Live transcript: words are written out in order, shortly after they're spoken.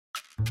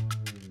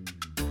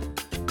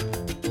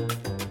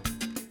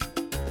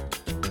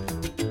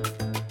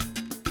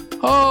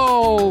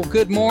Oh,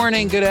 good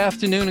morning, good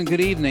afternoon, and good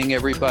evening,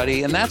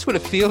 everybody. And that's what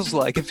it feels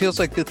like. It feels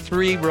like the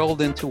three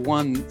rolled into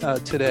one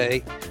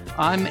today.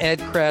 I'm Ed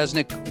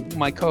Krasnick.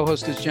 My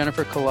co-host is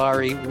Jennifer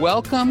Kolari.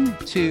 Welcome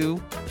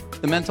to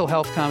the Mental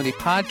Health Comedy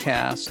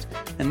Podcast.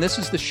 And this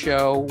is the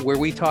show where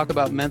we talk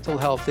about mental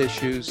health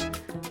issues.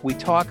 We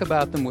talk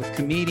about them with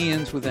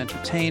comedians, with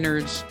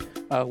entertainers,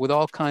 with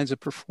all kinds of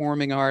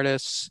performing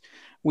artists.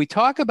 We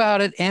talk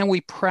about it and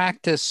we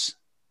practice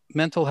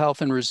mental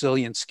health and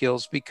resilience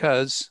skills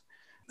because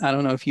I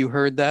don't know if you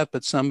heard that,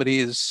 but somebody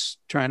is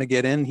trying to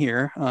get in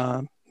here.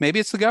 Maybe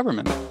it's the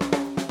government.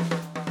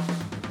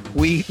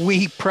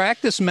 We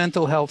practice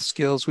mental health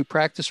skills. We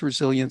practice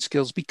resilience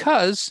skills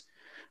because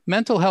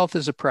mental health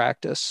is a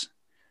practice.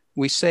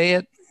 We say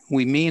it,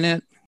 we mean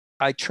it.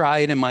 I try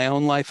it in my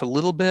own life a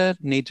little bit,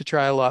 need to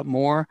try a lot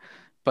more.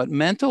 But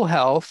mental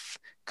health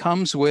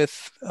comes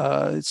with,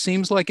 it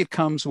seems like it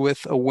comes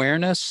with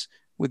awareness,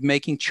 with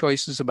making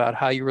choices about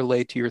how you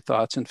relate to your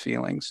thoughts and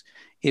feelings.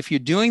 If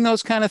you're doing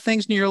those kind of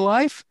things in your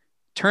life,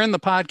 turn the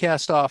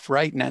podcast off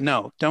right now.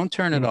 No, don't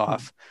turn it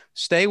off.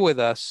 Stay with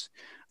us.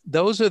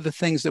 Those are the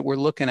things that we're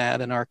looking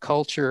at in our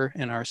culture,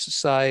 in our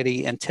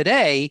society. And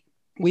today,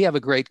 we have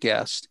a great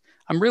guest.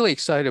 I'm really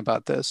excited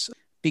about this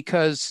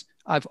because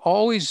I've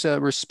always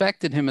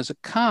respected him as a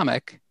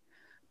comic,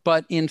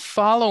 but in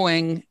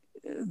following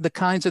the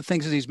kinds of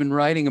things that he's been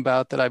writing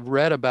about that I've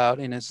read about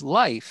in his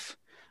life,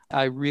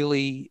 I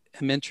really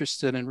am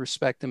interested and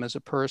respect him as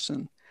a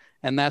person.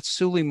 And that's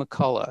Suli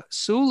McCullough.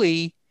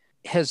 Suli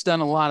has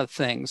done a lot of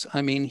things.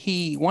 I mean,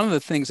 one of the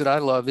things that I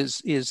love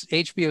is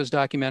HBO's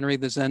documentary,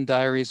 The Zen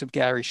Diaries of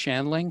Gary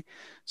Shandling.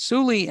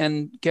 Suli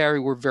and Gary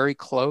were very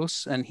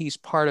close, and he's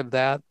part of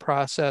that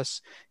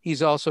process.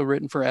 He's also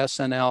written for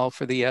SNL,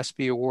 for the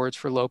ESPY Awards,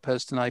 for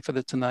Lopez Tonight, for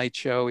The Tonight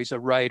Show. He's a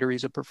writer,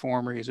 he's a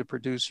performer, he's a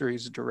producer,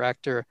 he's a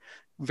director,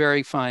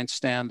 very fine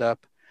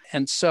stand-up.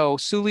 And so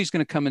Suli's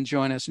going to come and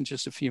join us in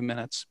just a few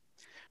minutes.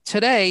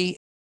 Today,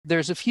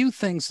 there's a few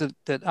things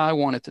that I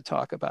wanted to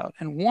talk about.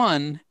 And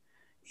one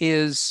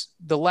is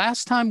the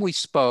last time we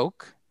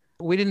spoke,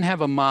 we didn't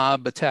have a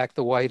mob attack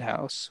the White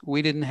House.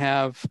 We didn't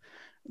have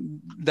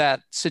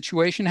that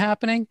situation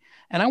happening.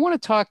 And I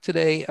want to talk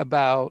today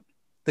about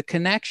the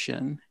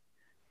connection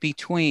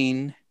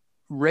between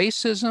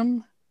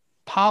racism,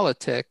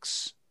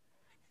 politics,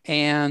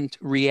 and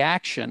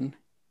reaction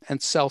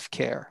and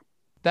self-care.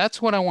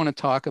 That's what I want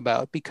to talk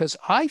about because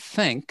I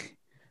think,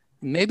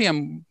 maybe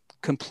I'm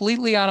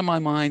completely out of my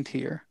mind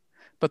here,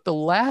 but the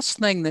last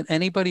thing that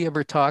anybody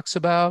ever talks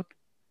about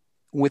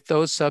with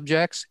those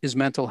subjects is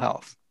mental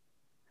health.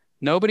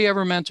 Nobody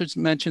ever mentions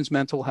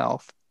mental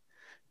health.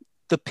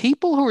 The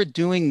people who are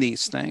doing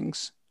these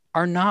things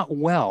are not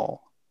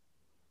well.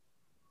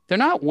 They're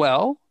not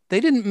well.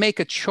 They didn't make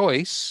a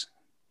choice.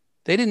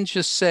 They didn't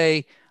just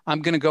say,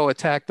 I'm going to go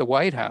attack the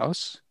White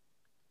House.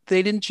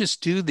 They didn't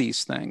just do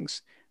these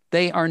things.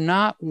 They are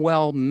not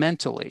well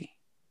mentally.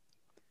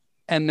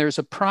 And there's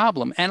a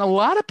problem. And a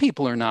lot of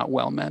people are not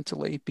well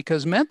mentally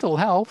because mental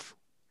health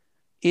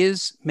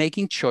is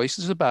making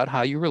choices about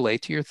how you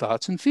relate to your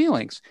thoughts and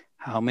feelings.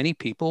 How many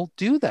people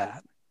do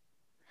that?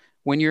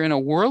 When you're in a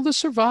world of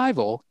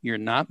survival, you're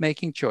not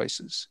making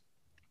choices.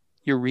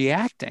 You're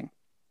reacting.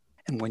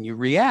 And when you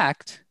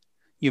react,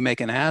 you make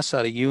an ass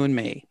out of you and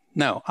me.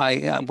 No,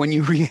 when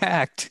you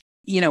react,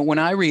 when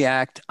I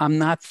react, I'm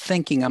not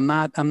thinking, I'm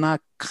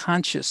not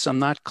conscious, I'm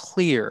not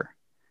clear.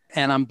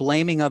 And I'm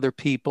blaming other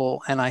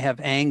people, and I have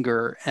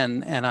anger,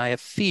 and I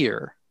have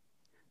fear,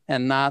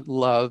 and not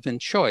love and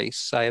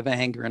choice. I have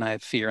anger and I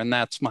have fear, and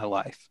that's my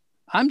life.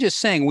 I'm just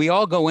saying we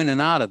all go in and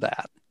out of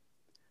that.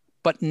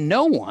 But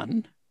no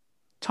one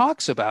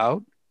talks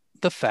about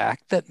the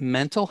fact that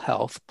mental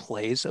health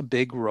plays a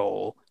big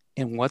role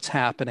in what's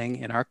happening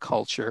in our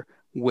culture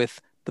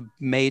with the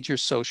major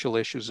social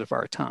issues of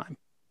our time.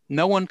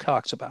 No one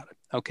talks about it,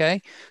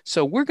 okay?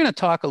 So we're going to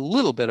talk a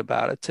little bit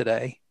about it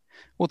today.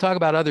 We'll talk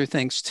about other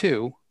things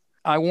too.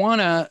 I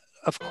want to,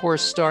 of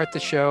course, start the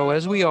show,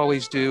 as we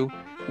always do,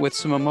 with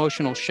some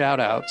emotional shout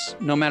outs.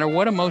 No matter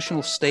what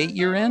emotional state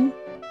you're in,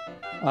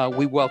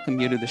 we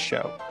welcome you to the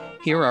show.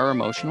 Here are our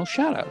emotional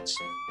shout outs.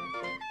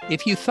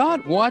 If you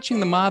thought watching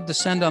the mob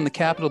descend on the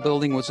Capitol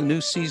building was a new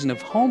season of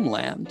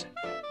Homeland,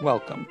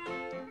 welcome.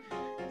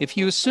 If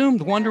you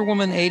assumed Wonder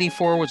Woman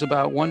 84 was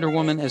about Wonder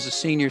Woman as a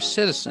senior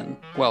citizen,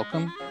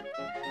 welcome.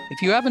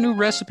 If you have a new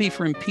recipe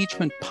for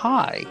impeachment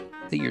pie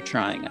that you're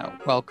trying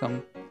out,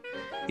 welcome.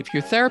 If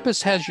your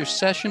therapist has your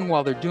session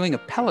while they're doing a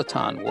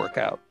Peloton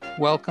workout,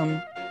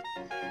 welcome.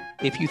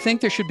 If you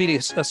think there should be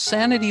a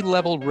sanity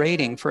level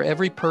rating for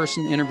every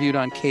person interviewed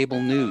on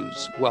cable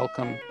news,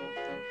 welcome.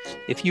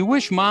 If you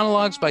wish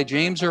monologues by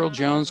James Earl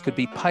Jones could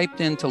be piped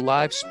into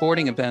live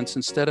sporting events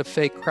instead of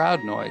fake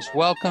crowd noise,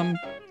 welcome.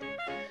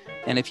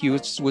 And if you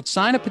would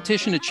sign a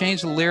petition to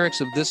change the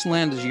lyrics of This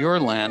Land Is Your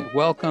Land,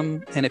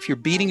 welcome. And if you're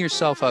beating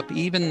yourself up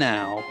even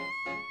now,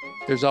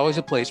 there's always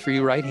a place for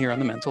you right here on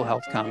the Mental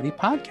Health Comedy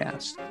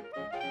Podcast.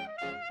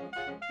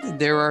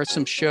 There are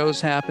some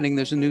shows happening.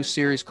 There's a new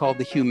series called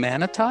The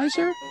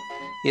Humanitizer.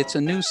 It's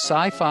a new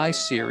sci-fi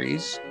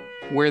series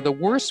where the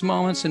worst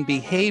moments in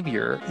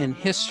behavior in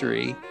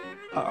history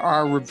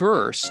are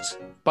reversed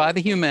by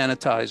the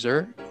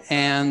Humanitizer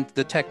and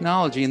the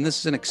technology. And this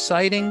is an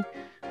exciting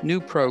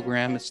new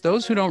program. It's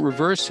those who don't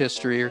reverse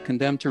history are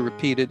condemned to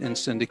repeat it in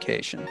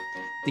syndication.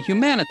 The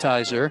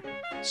Humanitizer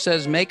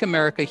says make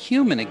America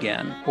human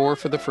again, or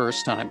for the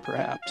first time,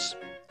 perhaps.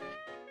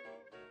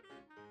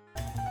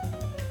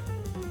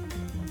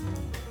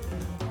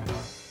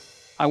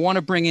 I want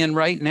to bring in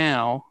right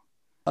now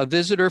a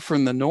visitor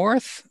from the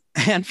North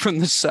and from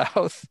the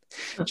South,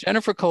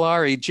 Jennifer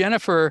Kolari.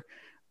 Jennifer,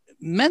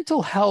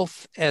 mental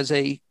health as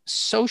a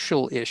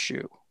social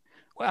issue.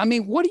 I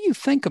mean, what do you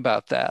think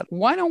about that?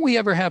 Why don't we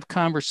ever have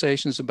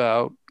conversations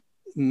about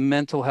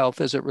mental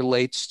health as it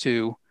relates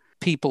to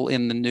people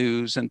in the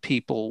news and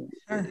people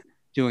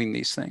doing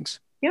these things?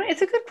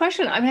 It's a good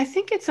question. I mean, I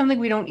think it's something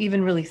we don't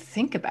even really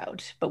think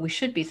about, but we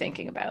should be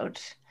thinking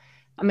about.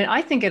 I mean,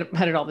 I think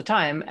about it all the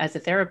time as a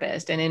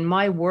therapist. And in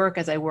my work,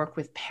 as I work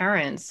with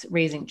parents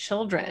raising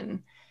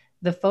children,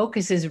 the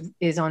focus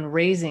is on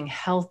raising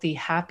healthy,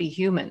 happy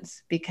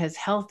humans, because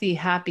healthy,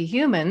 happy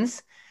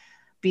humans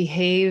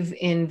behave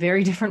in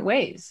very different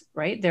ways,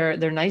 right? They're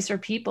nicer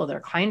people, they're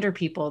kinder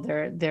people,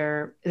 they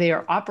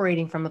are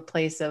operating from a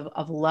place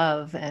of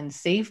love and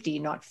safety,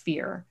 not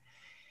fear.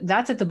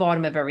 That's at the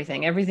bottom of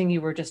everything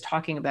you were just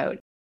talking about.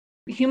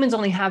 Humans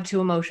only have two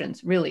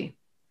emotions, really: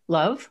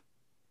 love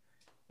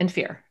and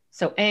fear.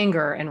 So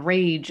anger and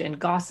rage and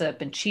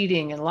gossip and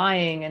cheating and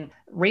lying and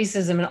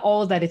racism and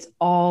all of that, it's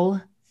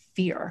all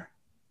fear.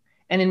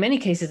 And in many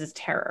cases, it's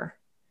terror.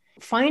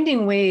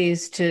 Finding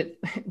ways to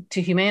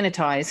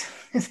humanitize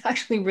is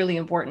actually really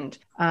important.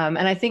 And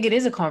I think it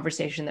is a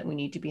conversation that we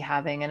need to be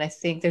having. And I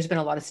think there's been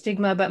a lot of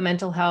stigma about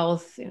mental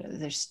health.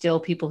 There's still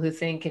people who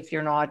think if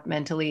you're not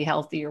mentally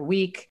healthy, you're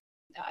weak.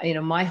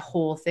 My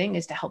whole thing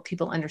is to help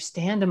people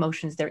understand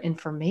emotions, their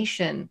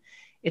information.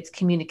 It's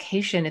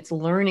communication. It's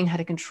learning how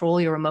to control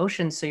your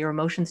emotions so your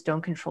emotions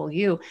don't control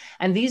you.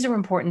 And these are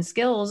important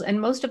skills. And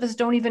most of us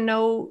don't even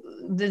know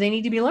that they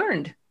need to be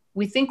learned.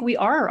 We think we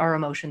are our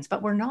emotions,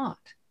 but we're not.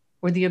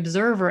 We're the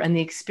observer and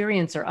the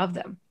experiencer of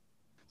them.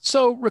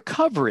 So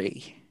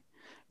recovery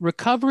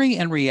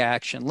and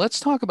reaction. Let's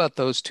talk about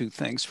those two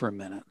things for a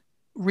minute.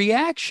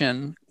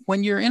 Reaction,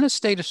 when you're in a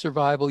state of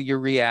survival, you're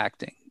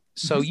reacting.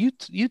 So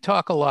you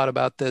talk a lot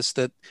about this,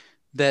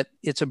 that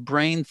it's a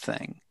brain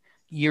thing.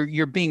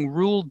 You're being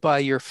ruled by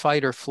your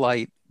fight or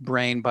flight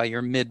brain, by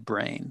your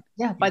midbrain.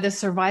 Yeah, by the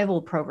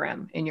survival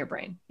program in your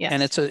brain. Yes.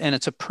 And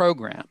it's a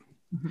program.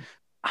 Mm-hmm.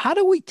 How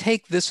do we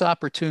take this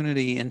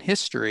opportunity in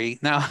history?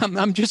 Now,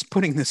 I'm just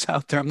putting this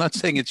out there. I'm not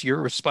saying it's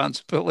your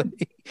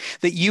responsibility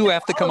that you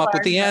have to come up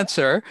with the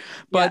answer,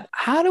 but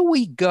how do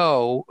we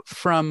go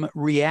from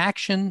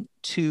reaction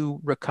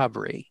to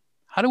recovery?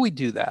 How do we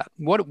do that?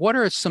 What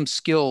are some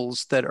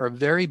skills that are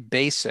very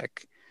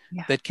basic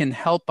that can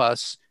help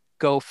us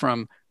go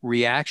from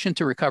reaction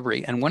to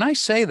recovery? And when I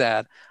say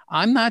that,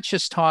 I'm not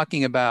just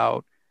talking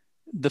about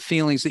the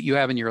feelings that you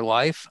have in your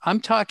life. I'm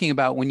talking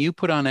about when you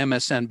put on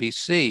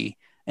MSNBC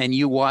and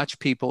you watch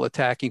people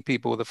attacking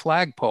people with a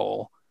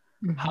flagpole.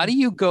 Mm-hmm. How do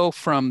you go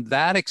from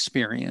that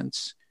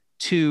experience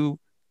to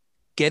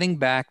getting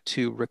back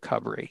to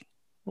recovery?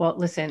 Well,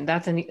 listen,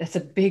 that's a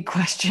big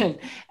question,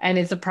 and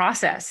it's a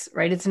process,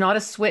 right? It's not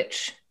a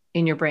switch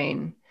in your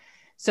brain.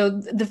 So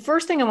the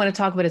first thing I want to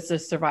talk about is the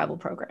survival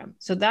program.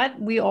 So that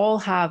we all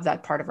have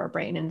that part of our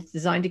brain, and it's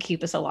designed to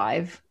keep us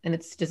alive, and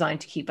it's designed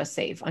to keep us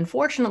safe.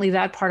 Unfortunately,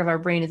 that part of our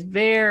brain is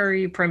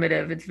very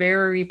primitive. It's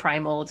very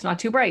primal. It's not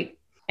too bright.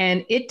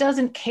 And it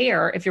doesn't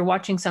care if you're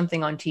watching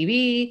something on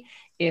TV,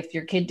 if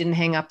your kid didn't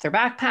hang up their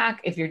backpack,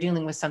 if you're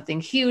dealing with something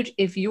huge,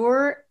 if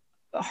your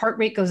heart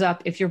rate goes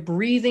up, if your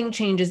breathing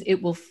changes, it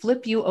will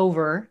flip you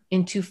over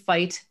into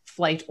fight,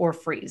 flight, or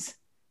freeze.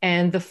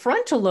 And the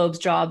frontal lobe's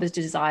job is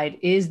to decide,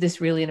 is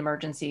this really an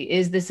emergency?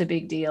 Is this a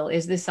big deal?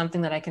 Is this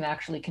something that I can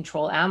actually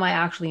control? Am I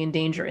actually in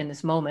danger in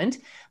this moment?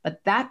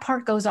 But that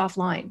part goes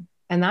offline.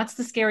 And that's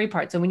the scary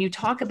part. So when you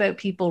talk about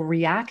people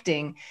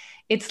reacting,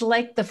 it's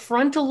like the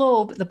frontal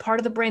lobe, the part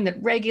of the brain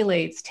that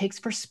regulates, takes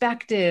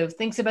perspective,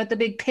 thinks about the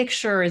big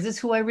picture. Is this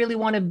who I really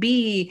want to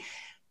be?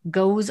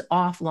 Goes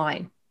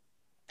offline.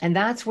 And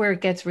that's where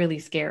it gets really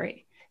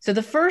scary. So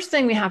the first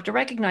thing we have to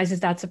recognize is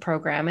that's a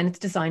program, and it's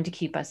designed to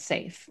keep us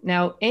safe.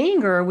 Now,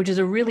 anger, which is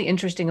a really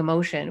interesting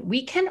emotion,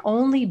 we can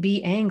only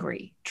be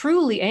angry,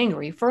 truly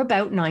angry, for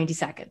about 90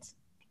 seconds.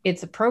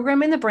 It's a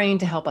program in the brain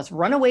to help us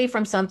run away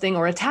from something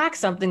or attack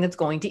something that's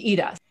going to eat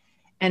us.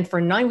 And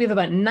we have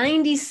about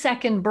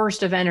 90-second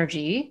burst of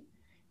energy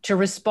to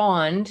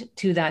respond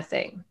to that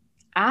thing.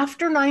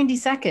 After 90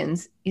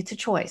 seconds, it's a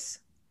choice.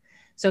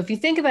 So if you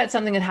think about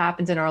something that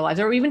happens in our lives,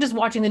 or even just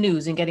watching the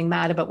news and getting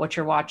mad about what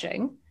you're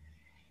watching,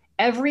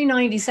 every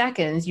 90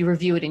 seconds, you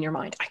review it in your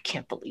mind. I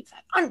can't believe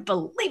that.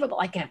 Unbelievable.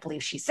 I can't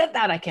believe she said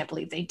that. I can't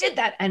believe they did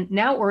that. And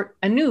now we're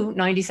a new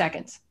 90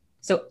 seconds.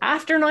 So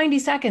after 90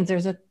 seconds,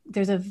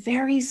 there's a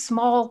very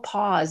small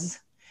pause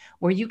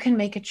where you can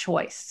make a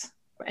choice,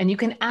 and you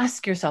can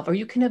ask yourself, or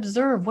you can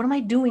observe, what am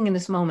I doing in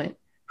this moment?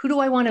 Who do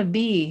I want to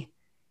be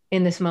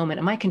in this moment?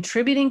 Am I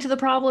contributing to the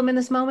problem in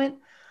this moment?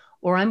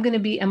 Or am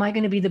I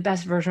going to be the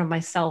best version of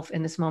myself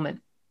in this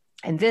moment?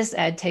 And this,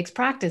 Ed, takes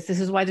practice. This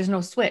is why there's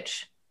no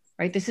switch,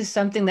 right? This is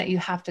something that you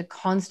have to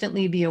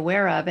constantly be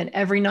aware of. And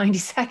every 90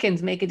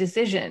 seconds, make a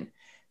decision.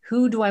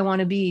 Who do I want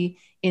to be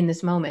in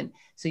this moment?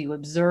 So you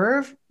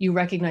observe, you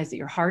recognize that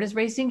your heart is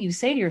racing. You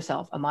say to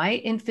yourself, am I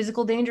in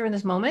physical danger in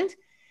this moment?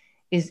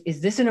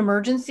 Is this an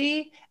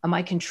emergency? Am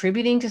I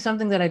contributing to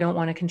something that I don't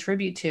want to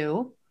contribute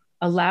to?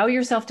 Allow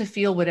yourself to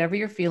feel whatever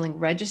you're feeling.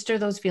 Register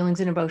those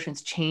feelings and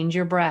emotions. Change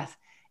your breath.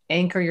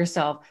 Anchor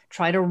yourself.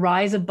 Try to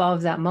rise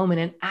above that moment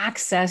and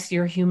access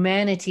your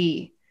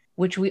humanity,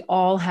 which we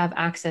all have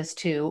access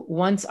to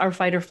once our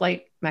fight or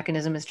flight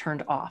mechanism is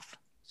turned off.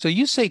 So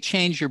you say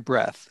change your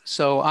breath.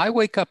 So I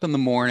wake up in the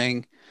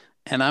morning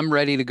and I'm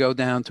ready to go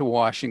down to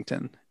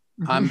Washington.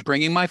 I'm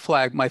bringing my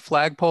flag. My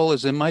flagpole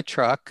is in my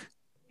truck.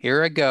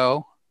 Here I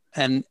go.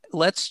 And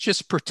let's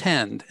just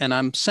pretend, and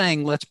I'm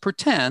saying let's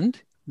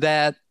pretend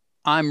that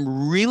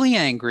I'm really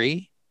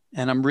angry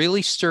and I'm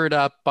really stirred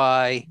up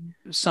by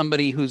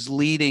somebody who's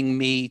leading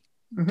me,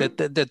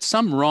 that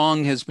some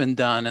wrong has been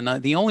done.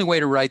 And the only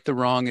way to right the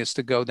wrong is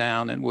to go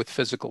down and with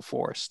physical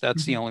force.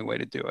 That's the only way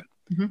to do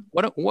it.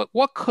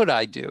 What could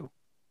I do?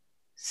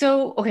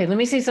 So, okay, let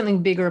me say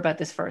something bigger about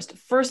this first.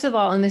 First of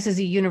all, and this is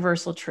a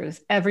universal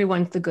truth,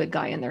 everyone's the good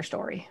guy in their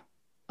story.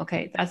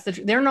 Okay,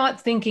 they're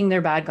not thinking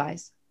they're bad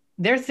guys.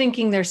 They're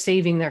thinking they're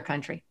saving their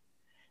country.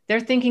 They're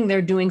thinking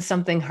they're doing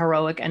something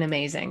heroic and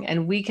amazing.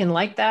 And we can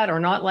like that or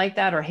not like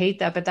that or hate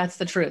that, but that's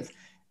the truth.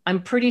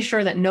 I'm pretty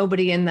sure that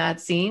nobody in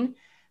that scene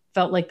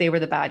felt like they were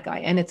the bad guy.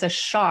 And it's a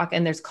shock.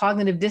 And there's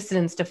cognitive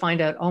dissonance to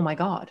find out, oh my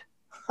God,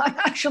 I'm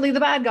actually the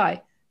bad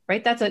guy,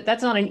 right?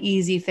 That's not an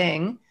easy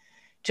thing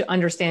to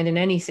understand in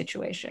any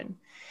situation.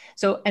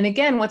 So, and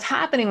again, what's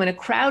happening when a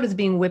crowd is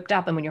being whipped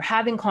up and when you're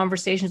having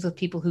conversations with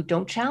people who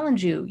don't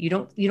challenge you, you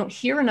don't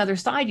hear another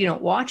side, you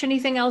don't watch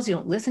anything else, you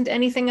don't listen to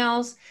anything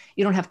else,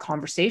 you don't have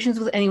conversations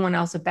with anyone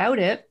else about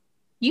it,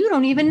 you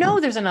don't even know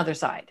there's another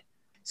side.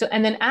 So,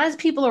 and then as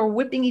people are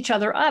whipping each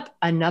other up,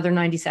 another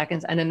 90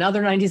 seconds and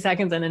another 90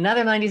 seconds and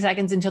another 90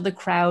 seconds until the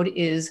crowd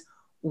is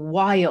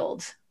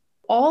wild.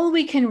 All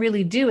we can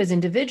really do as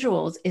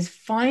individuals is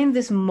find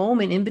this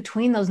moment in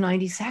between those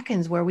 90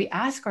 seconds where we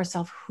ask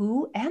ourselves,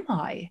 who am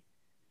I?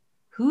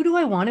 Who do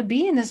I want to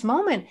be in this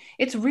moment?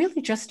 It's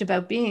really just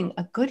about being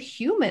a good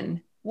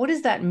human. What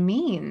does that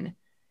mean?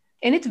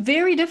 And it's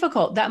very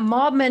difficult. That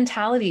mob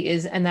mentality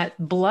and that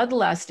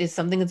bloodlust is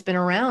something that's been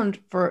around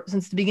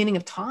since the beginning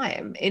of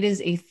time. It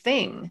is a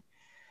thing.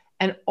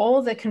 And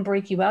all that can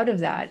break you out of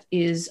that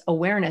is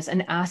awareness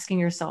and asking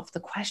yourself the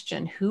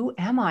question, who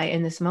am I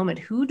in this moment?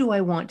 Who do I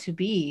want to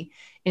be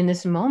in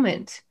this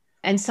moment?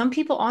 And some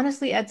people,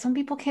 honestly, Ed, some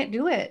people can't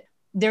do it.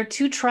 They're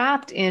too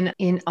trapped in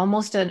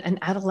almost an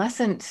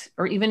adolescent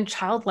or even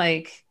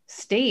childlike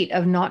state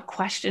of not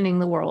questioning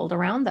the world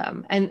around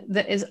them. And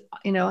that is,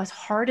 as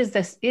hard as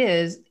this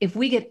is, if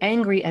we get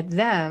angry at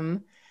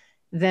them,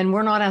 then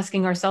we're not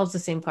asking ourselves the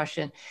same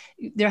question.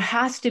 There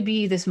has to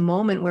be this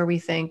moment where we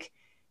think,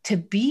 to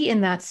be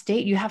in that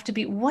state, you have to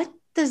be, what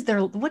do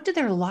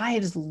their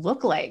lives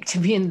look like to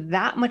be in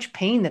that much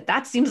pain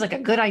that seems like a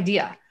good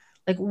idea?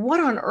 Like, what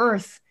on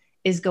earth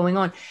is going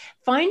on?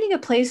 Finding a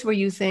place where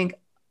you think,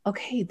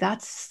 okay,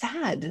 that's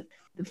sad.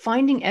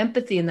 Finding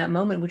empathy in that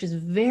moment, which is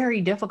very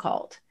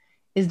difficult,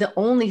 is the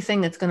only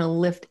thing that's going to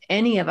lift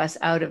any of us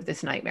out of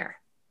this nightmare.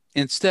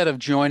 Instead of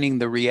joining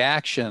the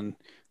reaction,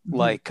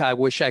 like, I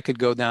wish I could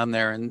go down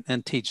there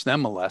and teach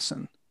them a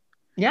lesson.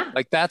 Yeah.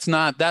 Like, that's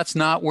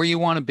not where you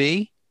want to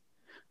be.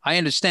 I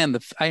understand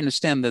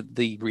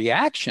the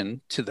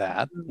reaction to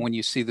that when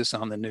you see this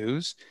on the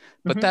news,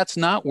 but that's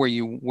not where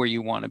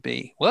you want to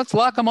be. Well, let's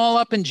lock them all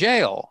up in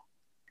jail.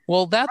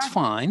 Well, that's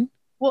fine.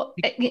 Well,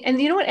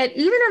 and you know what?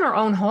 Even in our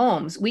own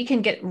homes, we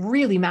can get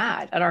really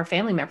mad at our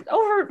family members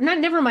over,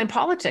 never mind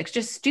politics,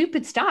 just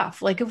stupid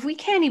stuff. Like, if we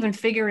can't even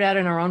figure it out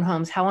in our own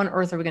homes, how on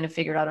earth are we going to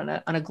figure it out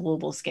on a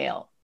global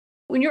scale?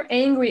 When you're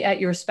angry at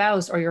your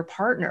spouse or your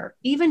partner,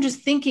 even just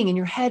thinking in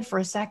your head for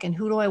a second,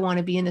 who do I want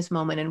to be in this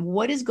moment? And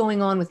what is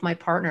going on with my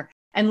partner?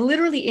 And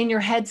literally in your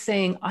head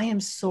saying, I am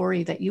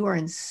sorry that you are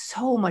in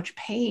so much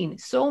pain,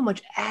 so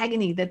much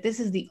agony, that this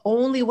is the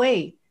only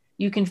way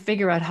you can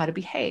figure out how to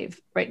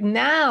behave. Right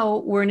now,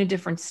 we're in a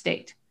different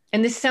state.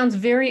 And this sounds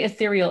very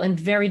ethereal and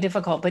very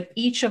difficult, but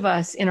each of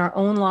us in our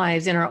own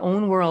lives, in our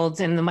own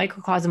worlds, in the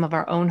microcosm of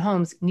our own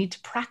homes, need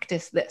to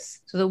practice this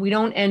so that we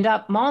don't end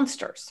up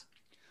monsters.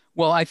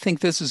 Well, I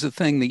think this is the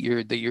thing that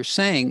you're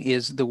saying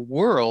is the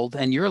world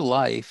and your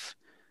life,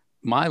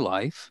 my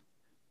life.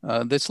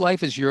 This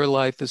life is your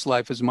life. This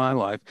life is my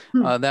life.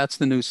 That's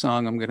the new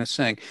song I'm going to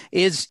sing.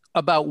 Is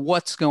about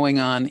what's going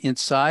on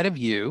inside of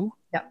you,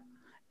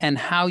 and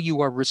how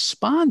you are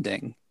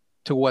responding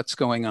to what's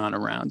going on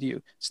around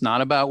you. It's not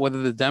about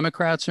whether the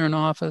Democrats are in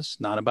office,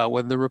 not about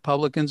whether the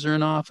Republicans are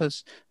in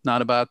office,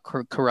 not about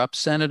corrupt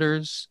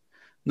senators,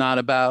 not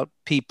about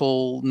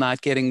people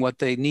not getting what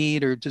they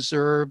need or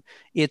deserve.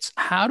 It's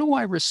how do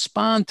I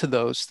respond to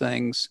those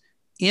things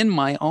in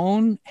my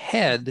own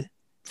head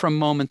from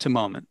moment to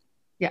moment?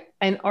 Yeah.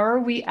 And are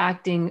we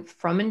acting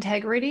from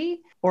integrity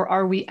or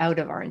are we out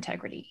of our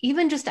integrity?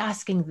 Even just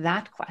asking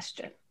that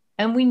question.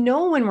 And we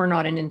know when we're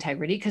not in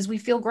integrity because we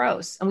feel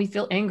gross and we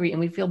feel angry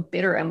and we feel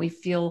bitter and we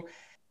feel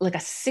like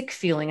a sick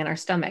feeling in our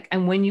stomach.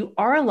 And when you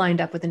are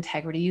lined up with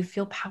integrity, you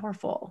feel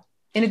powerful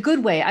in a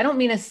good way. I don't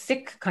mean a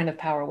sick kind of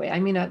power way. I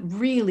mean a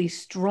really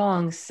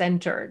strong,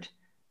 centered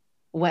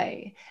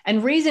way.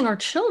 And raising our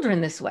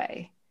children this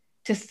way,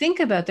 to think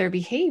about their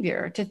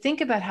behavior, to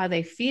think about how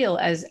they feel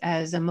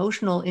as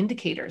emotional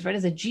indicators, right?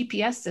 As a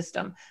GPS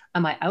system.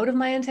 Am I out of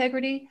my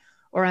integrity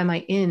or am I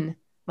in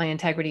my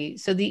integrity?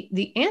 So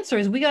the answer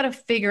is we got to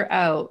figure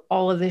out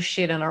all of this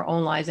shit in our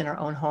own lives, in our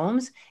own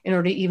homes, in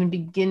order to even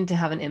begin to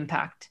have an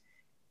impact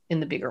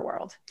in the bigger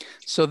world.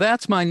 So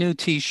that's my new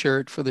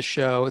t-shirt for the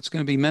show. It's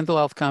going to be Mental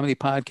Health Comedy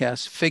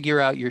Podcast, Figure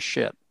Out Your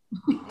Shit.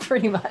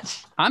 Pretty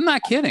much. I'm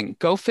not kidding.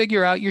 Go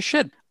figure out your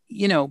shit.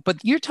 But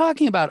you're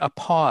talking about a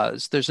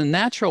pause. There's a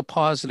natural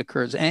pause that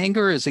occurs.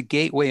 Anger is a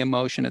gateway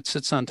emotion. It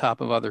sits on top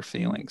of other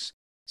feelings.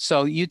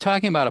 So you're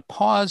talking about a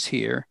pause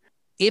here.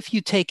 If you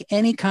take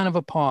any kind of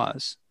a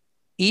pause,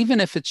 even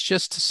if it's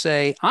just to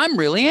say, I'm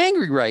really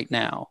angry right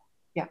now,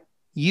 yeah,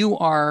 you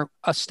are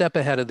a step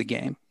ahead of the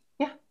game.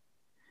 Yeah.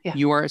 Yeah.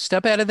 You are a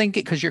step ahead of the game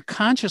because you're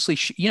consciously,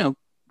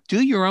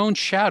 do your own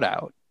shout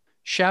out.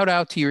 Shout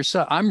out to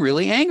yourself. I'm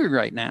really angry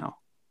right now.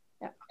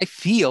 Yeah. I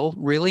feel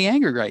really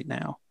angry right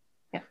now.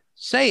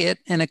 Say it,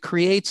 and it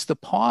creates the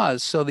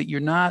pause so that you're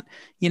not,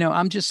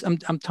 I'm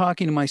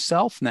talking to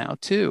myself now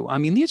too. I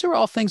mean, these are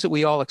all things that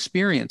we all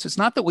experience. It's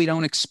not that we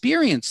don't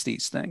experience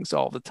these things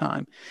all the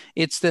time.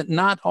 It's that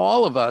not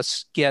all of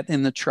us get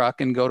in the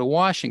truck and go to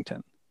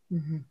Washington.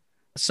 Mm-hmm.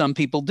 Some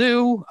people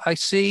do, I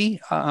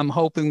see. I'm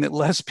hoping that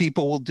less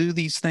people will do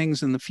these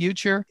things in the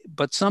future,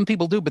 but some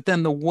people do. But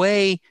then the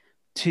way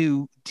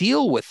to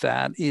deal with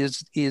that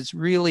is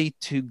really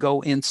to go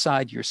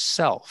inside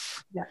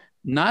yourself. Yeah.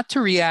 Not to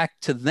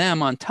react to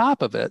them on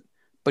top of it,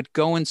 but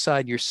go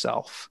inside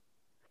yourself.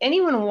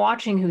 Anyone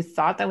watching who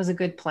thought that was a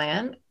good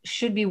plan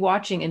should be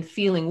watching and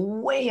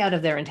feeling way out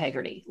of their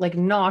integrity, like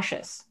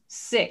nauseous,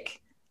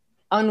 sick,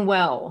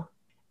 unwell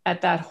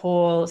at that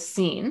whole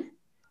scene.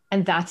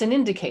 And that's an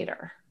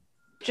indicator.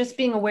 Just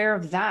being aware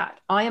of that.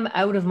 I am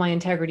out of my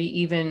integrity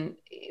even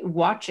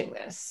watching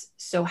this.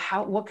 So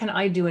what can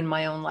I do in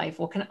my own life?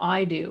 What can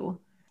I do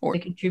to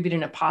contribute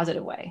in a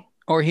positive way?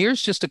 Or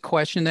here's just a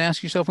question to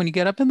ask yourself when you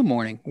get up in the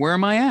morning. Where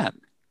am I at?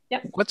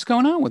 Yep. What's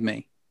going on with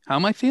me? How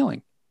am I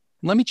feeling?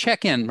 Let me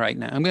check in right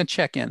now. I'm going to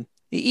check in.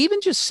 Even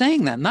just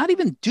saying that, not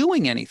even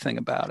doing anything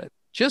about it,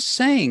 just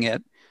saying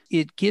it,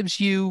 it gives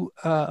you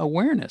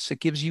awareness. It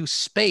gives you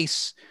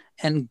space,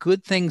 and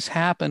good things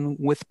happen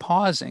with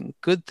pausing.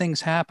 Good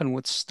things happen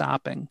with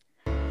stopping.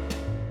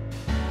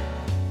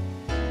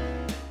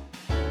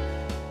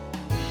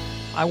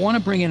 I want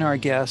to bring in our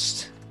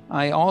guest.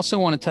 I also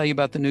want to tell you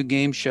about the new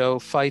game show,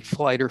 Fight,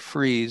 Flight, or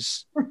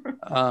Freeze,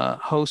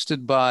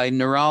 hosted by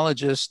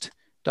neurologist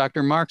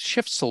Dr. Mark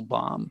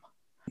Schiffelbaum.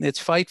 It's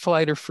Fight,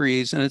 Flight, or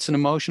Freeze, and it's an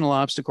emotional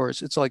obstacle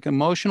course. It's like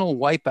emotional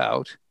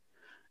wipeout,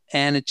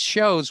 and it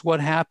shows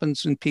what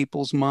happens in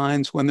people's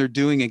minds when they're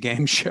doing a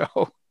game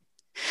show.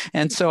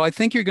 And so I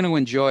think you're going to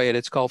enjoy it.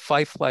 It's called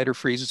Fight, Flight, or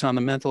Freeze. It's on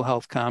the Mental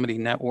Health Comedy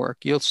Network.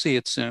 You'll see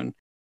it soon.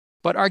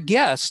 But our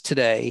guest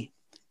today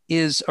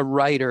is a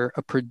writer,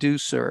 a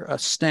producer, a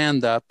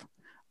stand-up,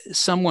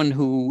 someone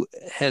who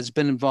has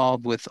been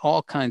involved with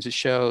all kinds of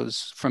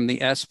shows, from the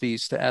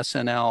ESPYs to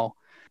SNL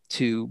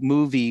to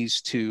movies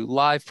to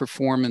live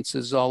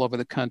performances all over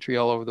the country,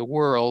 all over the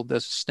world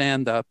as a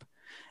stand-up,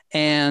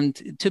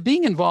 and to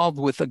being involved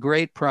with a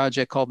great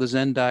project called The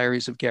Zen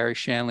Diaries of Gary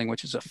Shandling,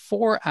 which is a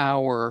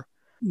 4-hour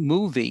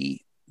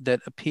movie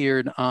that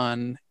appeared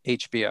on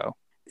HBO.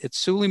 It's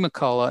Suli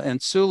McCullough.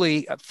 And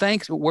Suli,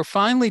 thanks. We're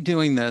finally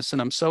doing this,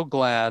 and I'm so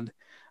glad.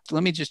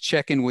 Let me just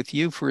check in with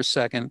you for a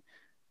second.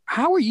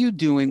 How are you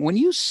doing when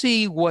you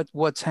see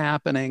what's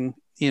happening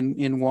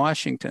in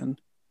Washington?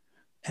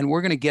 And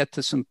we're going to get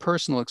to some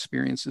personal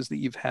experiences that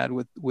you've had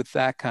with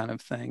that kind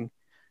of thing.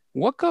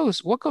 What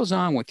goes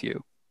on with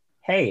you?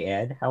 Hey,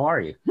 Ed, how are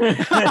you?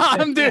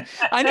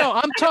 I know.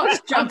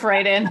 Jump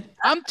right in.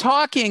 I'm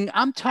talking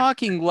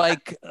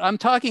like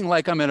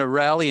I'm at a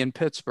rally in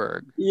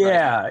Pittsburgh.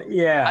 Yeah, right?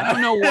 yeah. I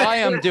don't know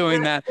why I'm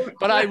doing that,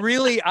 but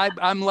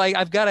I'm like,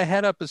 I've got to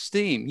head up a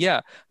steam.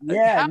 Yeah.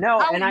 Yeah.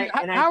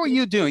 How are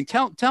you doing?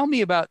 Tell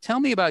me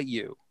about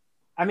you.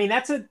 I mean,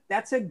 that's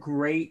a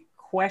great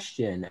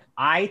question.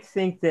 I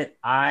think that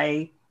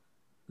I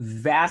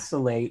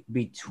vacillate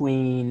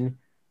between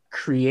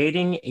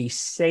creating a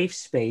safe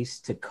space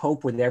to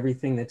cope with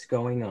everything that's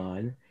going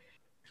on,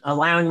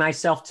 allowing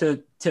myself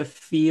to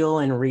feel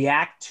and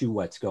react to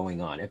what's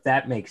going on, if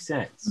that makes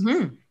sense.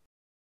 Mm-hmm.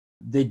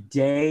 The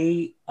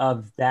day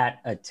of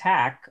that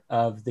attack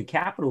of the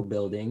Capitol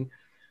building,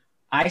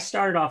 I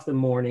started off the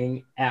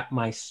morning at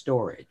my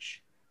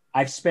storage.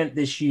 I've spent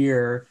this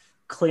year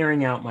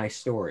clearing out my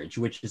storage,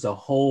 which is a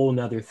whole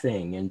nother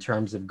thing in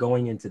terms of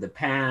going into the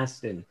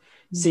past and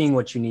seeing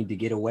what you need to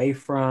get away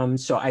from.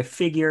 So I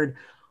figured,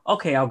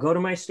 okay, I'll go to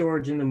my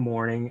storage in the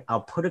morning.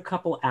 I'll put a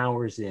couple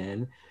hours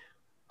in.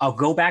 I'll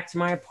go back to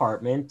my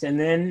apartment and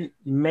then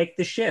make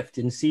the shift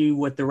and see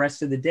what the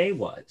rest of the day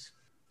was.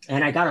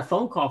 And I got a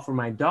phone call from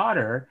my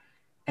daughter,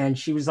 and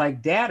she was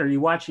like, Dad, are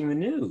you watching the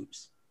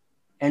news?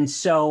 And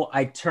so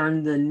I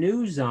turned the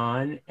news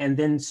on and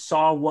then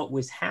saw what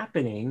was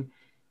happening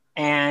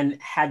and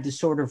had to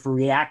sort of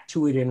react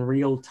to it in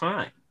real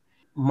time.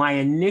 My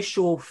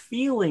initial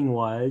feeling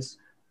was,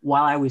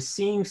 while I was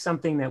seeing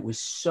something that was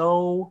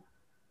so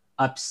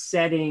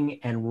upsetting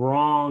and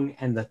wrong,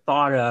 and the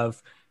thought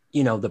of,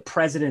 the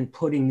president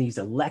putting these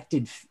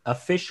elected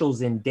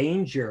officials in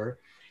danger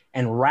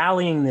and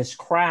rallying this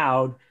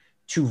crowd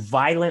to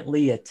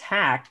violently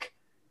attack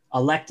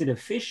elected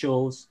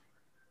officials,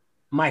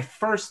 my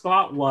first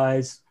thought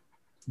was,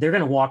 they're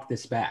going to walk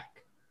this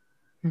back.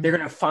 Mm. They're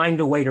going to find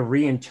a way to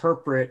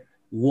reinterpret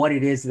what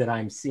it is that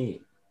I'm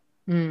seeing.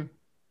 Mm.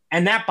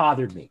 And that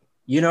bothered me.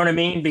 You know what I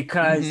mean?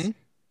 Because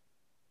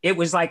it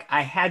was like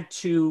I had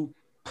to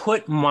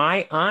put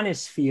my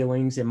honest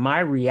feelings and my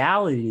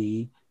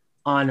reality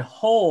on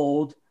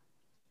hold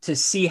to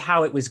see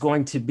how it was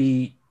going to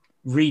be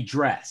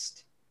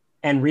redressed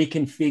and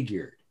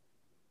reconfigured.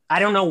 I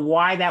don't know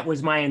why that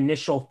was my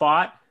initial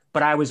thought,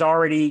 but I was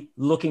already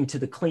looking to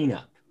the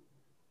cleanup.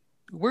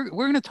 We're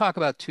going to talk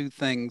about two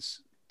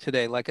things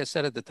today. Like I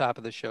said at the top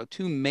of the show,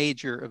 two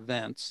major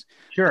events.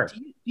 Sure.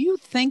 Do you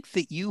think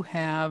that you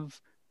have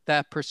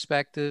that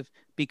perspective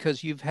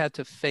because you've had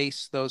to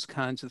face those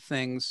kinds of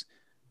things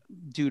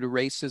due to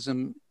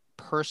racism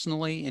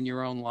personally in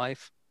your own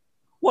life?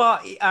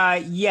 Well,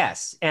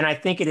 yes. And I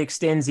think it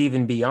extends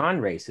even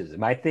beyond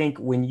racism. I think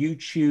when you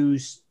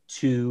choose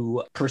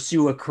to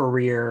pursue a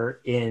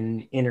career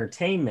in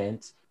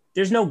entertainment,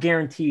 there's no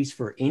guarantees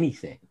for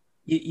anything.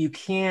 You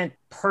can't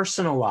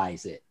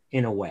personalize it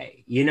in a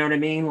way. You know what I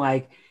mean?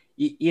 Like,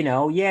 you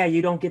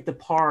don't get the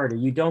part, or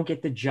you don't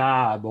get the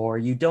job, or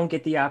you don't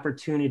get the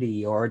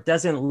opportunity, or it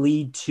doesn't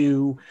lead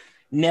to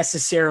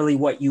necessarily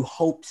what you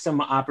hope some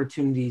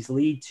opportunities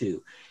lead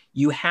to.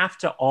 You have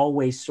to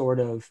always sort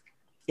of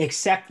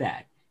accept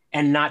that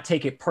and not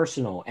take it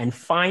personal and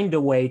find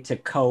a way to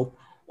cope,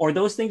 or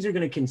those things are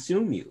going to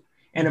consume you.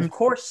 And of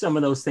course, some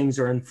of those things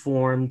are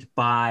informed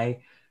by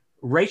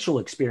racial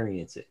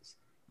experiences.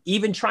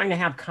 Even trying to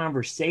have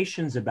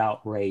conversations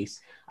about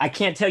race, I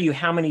can't tell you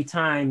how many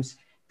times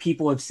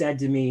people have said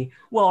to me,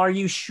 well, are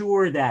you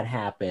sure that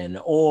happened?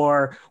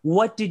 Or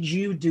what did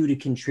you do to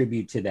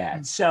contribute to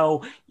that?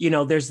 So,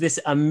 there's this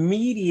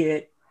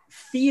immediate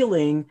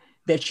feeling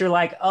that you're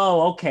like,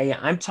 oh, okay,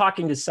 I'm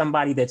talking to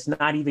somebody that's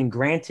not even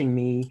granting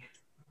me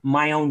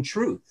my own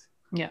truth.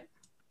 Yeah.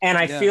 And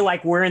I feel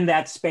like we're in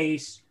that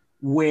space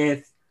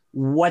with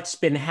what's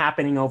been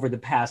happening over the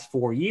past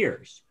 4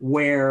 years,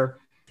 where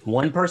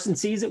one person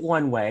sees it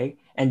one way.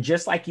 And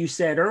just like you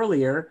said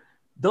earlier,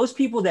 those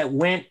people that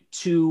went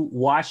to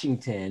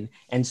Washington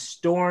and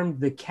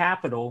stormed the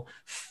Capitol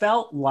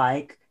felt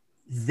like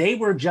they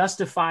were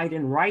justified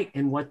and right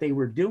in what they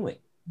were doing.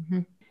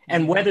 Mm-hmm.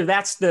 And whether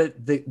that's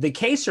the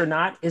case or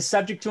not is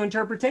subject to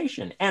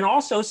interpretation, and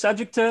also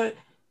subject to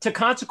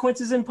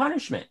consequences and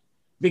punishment,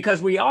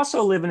 because we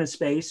also live in a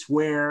space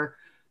where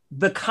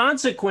the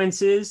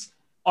consequences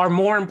are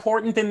more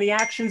important than the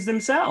actions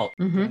themselves,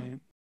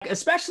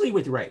 especially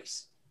with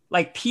race.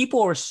 Like,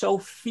 people are so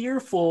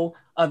fearful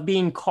of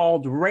being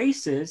called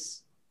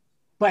racist,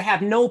 but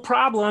have no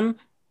problem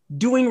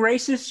doing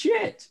racist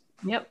shit.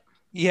 Yep.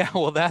 Yeah,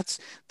 well, that's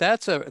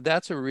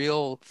a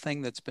real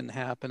thing that's been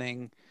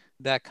happening.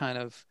 That kind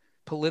of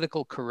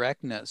political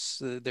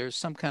correctness. There's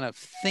some kind of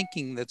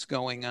thinking that's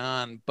going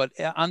on, but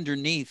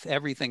underneath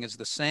everything is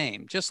the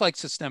same. Just like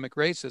systemic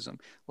racism,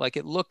 like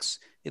it looks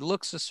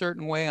a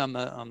certain way on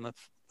the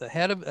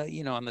head of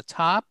on the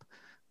top,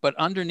 but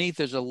underneath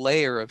there's a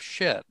layer of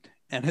shit,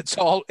 and it's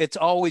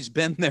always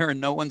been there, and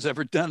no one's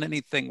ever done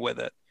anything with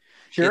it.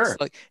 Sure.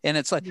 And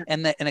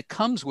it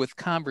comes with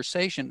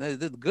conversation.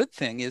 The good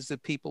thing is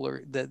that people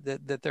are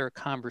that there are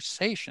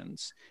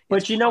conversations.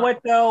 But you know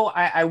what, though,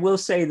 I will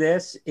say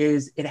this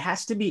is it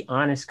has to be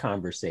honest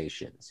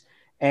conversations,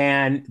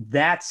 and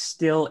that's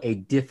still a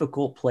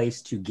difficult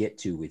place to get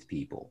to with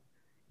people.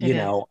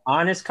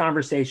 Honest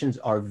conversations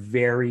are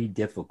very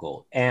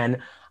difficult, and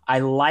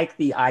I like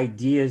the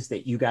ideas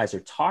that you guys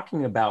are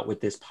talking about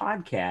with this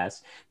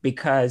podcast,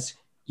 because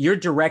you're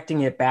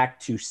directing it back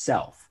to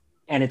self.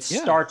 And it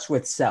starts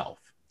with self.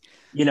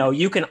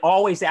 You can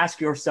always ask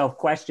yourself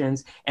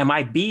questions. Am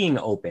I being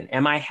open?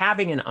 Am I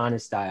having an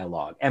honest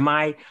dialogue? Am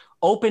I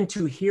open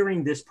to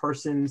hearing this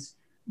person's?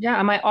 Yeah.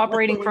 Am I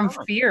operating from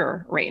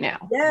fear right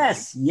now?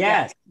 Yes. We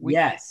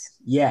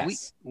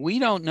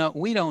don't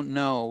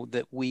know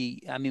that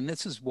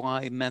this is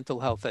why mental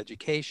health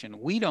education,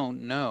 we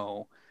don't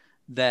know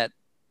that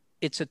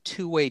it's a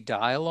two-way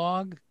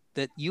dialogue,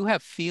 that you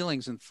have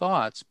feelings and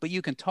thoughts, but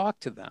you can talk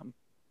to them.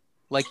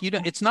 Like,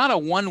 it's not a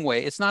one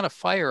way, it's not a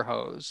fire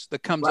hose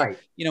that comes up.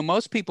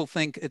 Most people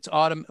think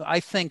I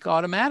think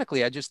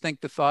automatically. I just think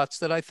the thoughts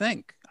that I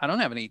think. I don't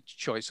have any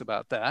choice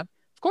about that.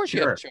 Of course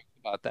you have a choice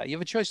about that. You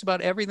have a choice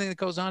about everything that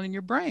goes on in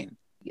your brain.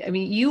 I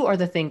mean, you are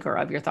the thinker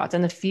of your thoughts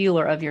and the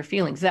feeler of your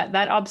feelings, that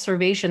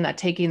observation, that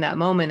taking that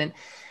moment. And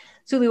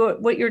Suli,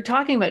 what you're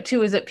talking about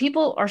too is that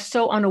people are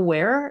so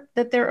unaware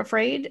that they're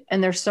afraid,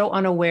 and they're so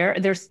unaware.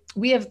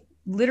 We have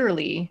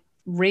literally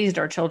raised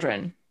our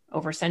children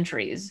over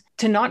centuries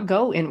to not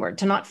go inward,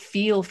 to not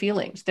feel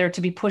feelings. They're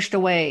to be pushed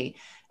away,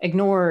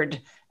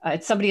 ignored.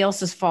 It's somebody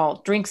else's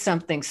fault. Drink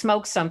something,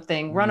 smoke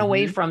something, run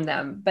away from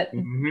them. But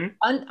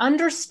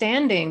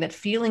understanding that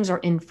feelings are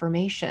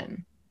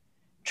information,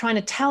 trying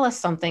to tell us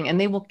something, and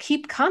they will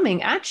keep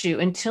coming at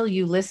you until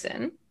you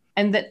listen,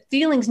 and that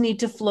feelings need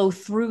to flow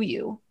through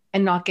you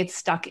and not get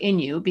stuck in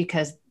you,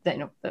 because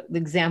the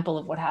example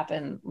of what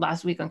happened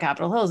last week on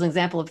Capitol Hill is an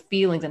example of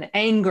feelings and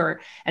anger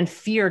and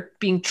fear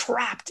being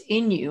trapped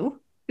in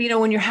you.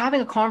 When you're having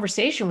a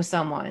conversation with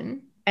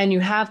someone and you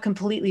have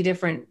completely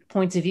different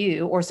points of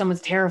view, or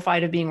someone's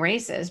terrified of being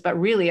racist, but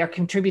really are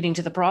contributing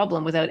to the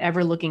problem without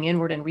ever looking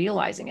inward and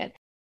realizing it,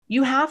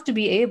 you have to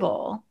be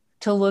able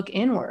to look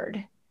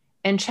inward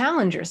and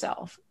challenge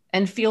yourself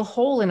and feel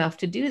whole enough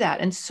to do that.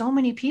 And so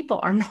many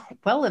people are not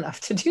well enough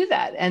to do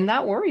that. And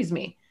that worries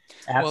me.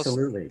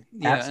 Absolutely. Well,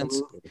 yeah,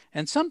 absolutely.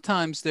 And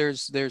sometimes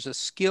there's a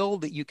skill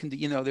that you can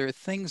do. There are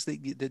things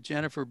that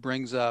Jennifer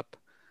brings up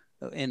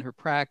in her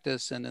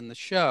practice and in the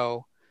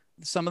show.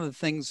 Some of the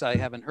things I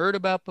haven't heard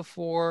about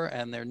before,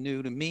 and they're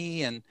new to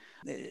me. And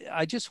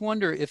I just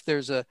wonder if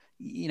there's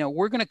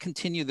we're going to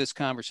continue this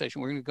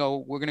conversation. We're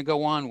going to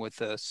go on with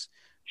this.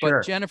 Sure.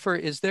 But Jennifer,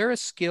 is there a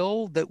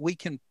skill that we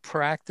can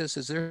practice?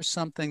 Is there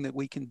something that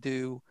we can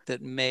do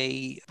that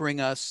may bring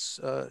us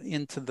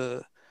into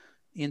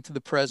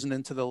the present,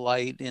 into the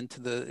light,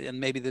 and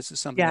maybe this is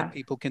something that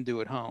people can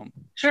do at home?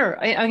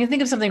 Sure. I can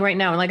think of something right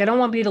now. And I don't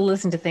want you to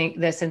listen to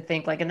this and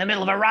think in the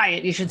middle of a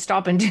riot, you should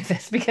stop and do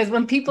this, because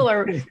when people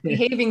are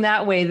behaving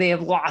that way, they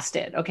have lost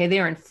it. Okay. They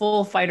are in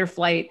full fight or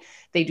flight.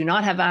 They do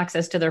not have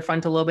access to their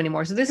frontal lobe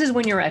anymore. So this is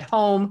when you're at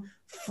home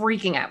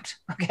freaking out.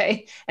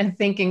 Okay. And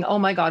thinking, oh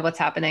my God, what's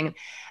happening?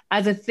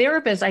 As a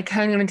therapist, I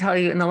can't even tell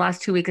you, in the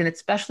last 2 weeks, and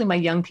especially my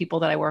young people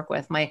that I work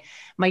with, my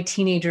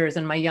teenagers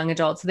and my young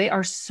adults, they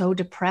are so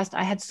depressed.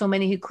 I had so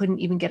many who couldn't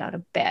even get out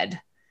of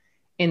bed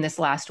in this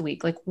last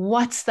week.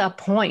 What's the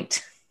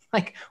point?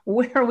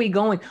 Where are we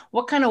going?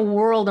 What kind of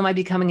world am I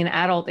becoming an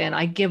adult in?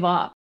 I give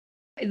up.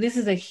 This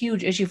is a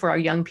huge issue for our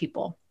young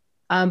people.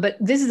 But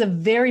this is a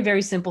very,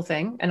 very simple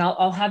thing. And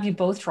I'll have you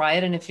both try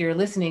it. And if you're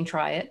listening,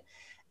 try it.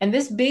 And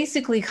this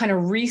basically kind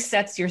of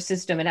resets your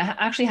system. And it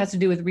actually has to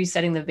do with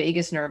resetting the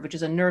vagus nerve, which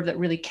is a nerve that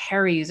really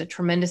carries a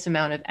tremendous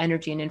amount of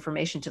energy and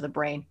information to the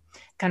brain.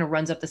 It kind of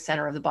runs up the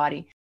center of the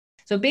body.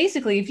 So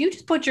basically, if you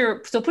just put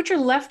your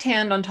left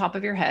hand on top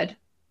of your head,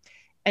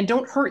 and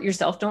don't hurt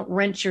yourself, don't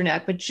wrench your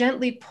neck, but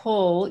gently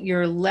pull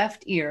your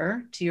left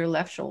ear to your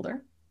left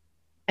shoulder.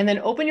 And then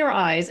open your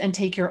eyes and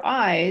take your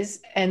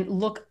eyes and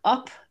look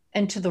up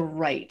and to the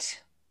right.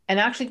 And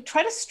actually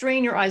try to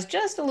strain your eyes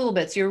just a little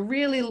bit. So you're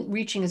really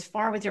reaching as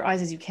far with your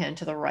eyes as you can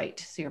to the right.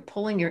 So you're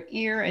pulling your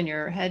ear and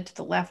your head to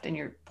the left, and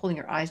you're pulling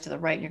your eyes to the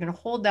right. And you're going to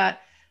hold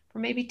that for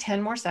maybe 10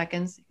 more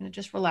seconds. You're going to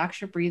just relax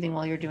your breathing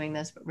while you're doing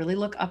this, but really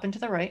look up and to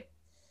the right.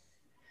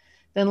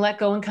 Then let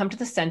go and come to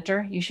the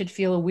center. You should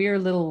feel a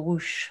weird little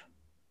whoosh,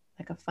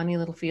 like a funny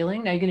little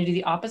feeling. Now you're going to do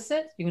the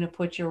opposite. You're going to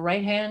put your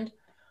right hand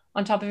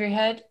on top of your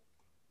head.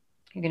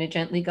 You're going to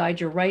gently guide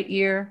your right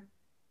ear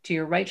to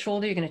your right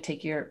shoulder. You're going to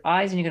take your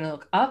eyes and you're going to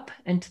look up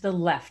and to the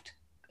left,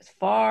 as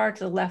far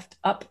to the left,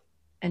 up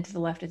and to the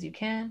left as you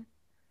can.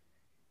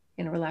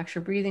 You're going to relax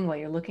your breathing while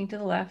you're looking to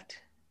the left.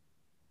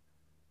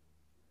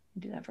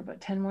 Do that for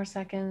about 10 more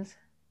seconds.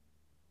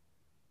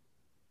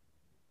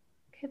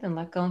 Okay, then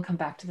let go and come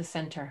back to the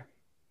center.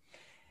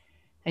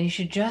 And you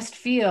should just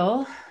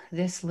feel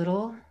this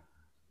little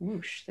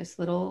whoosh, this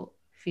little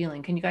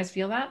feeling. Can you guys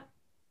feel that?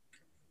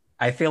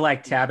 I feel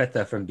like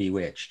Tabitha from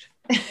Bewitched.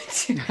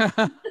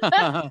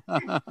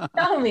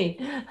 Tell me.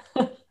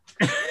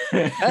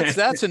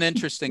 That's an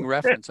interesting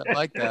reference. I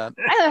like that.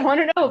 I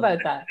want to know about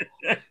that.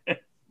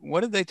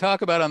 What did they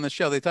talk about on the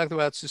show? They talked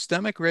about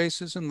systemic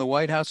racism, the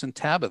White House, and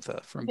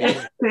Tabitha from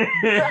Bewitched.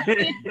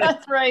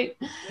 That's right.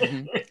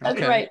 Mm-hmm. That's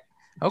okay. right.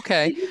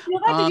 Okay. Did you feel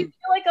that? Did you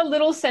feel like a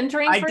little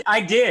centering? I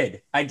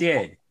did.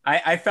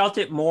 I felt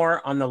it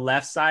more on the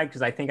left side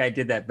because I think I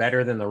did that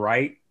better than the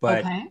right.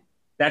 But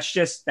that's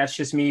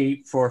just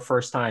me for a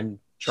first time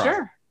try.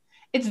 Sure.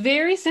 It's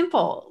very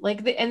simple.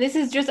 And this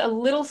is just a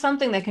little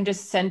something that can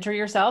just center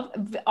yourself.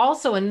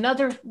 Also,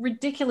 another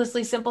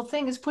ridiculously simple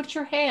thing is put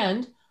your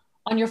hand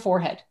on your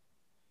forehead.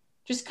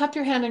 Just cup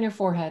your hand on your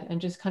forehead and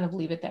just kind of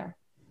leave it there.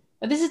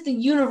 Now, this is the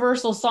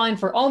universal sign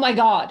for, oh my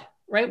God,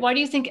 right? Why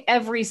do you think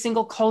every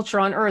single culture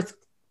on earth,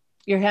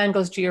 your hand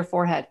goes to your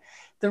forehead?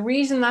 The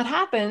reason that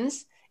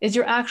happens is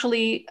you're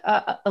actually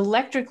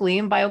electrically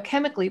and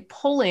biochemically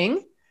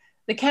pulling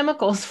the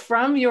chemicals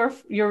from your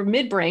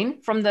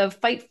midbrain, from the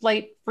fight,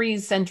 flight,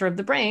 freeze center of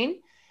the brain.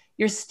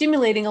 You're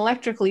stimulating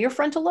electrically your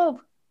frontal lobe.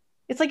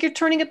 It's like you're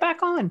turning it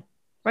back on,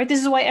 right?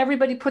 This is why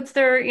everybody puts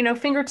their,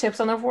 fingertips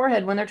on their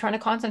forehead when they're trying to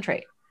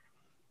concentrate.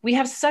 We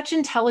have such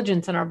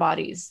intelligence in our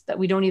bodies that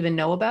we don't even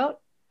know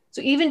about.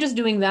 So even just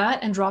doing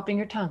that and dropping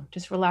your tongue,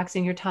 just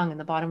relaxing your tongue in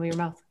the bottom of your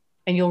mouth.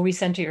 and you'll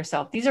recenter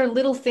yourself. These are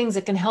little things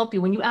that can help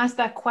you when you ask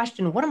that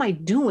question, what am I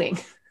doing?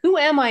 Who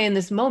am I in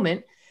this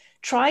moment?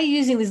 Try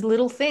using these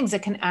little things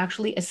that can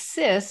actually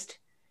assist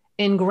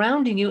in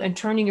grounding you and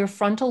turning your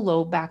frontal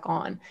lobe back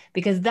on,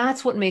 because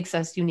that's what makes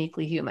us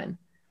uniquely human.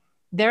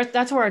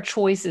 That's where our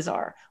choices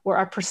are, where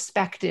our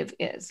perspective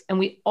is. And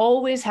we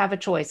always have a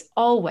choice,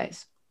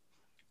 always,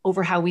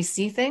 over how we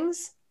see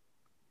things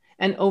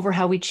and over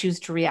how we choose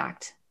to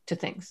react to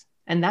things.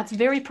 And that's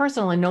very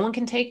personal, and no one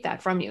can take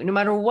that from you, no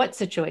matter what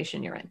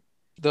situation you're in.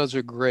 Those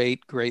are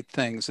great, great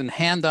things. And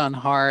hand on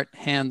heart,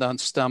 hand on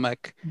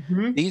stomach.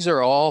 Mm-hmm. These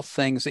are all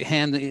things,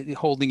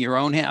 holding your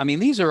own hand. I mean,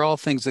 these are all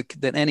things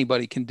that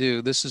anybody can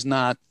do. This is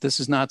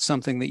not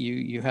something that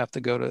you have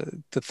to go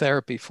to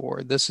therapy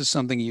for. This is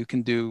something you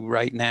can do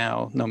right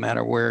now, no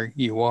matter where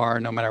you are,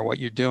 no matter what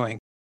you're doing.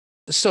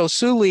 So,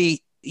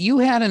 Suli, you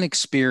had an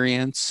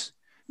experience,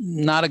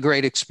 not a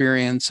great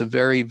experience, a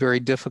very, very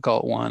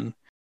difficult one,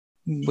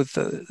 with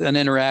an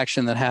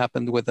interaction that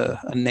happened with a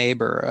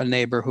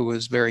neighbor who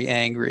was very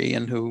angry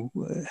and who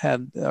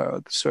had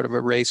sort of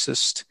a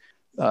racist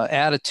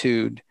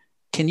attitude.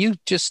 Can you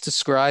just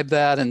describe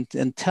that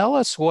and tell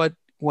us what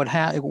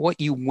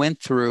you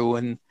went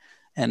through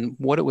and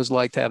what it was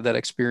like to have that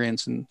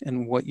experience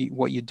and what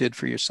you did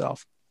for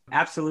yourself?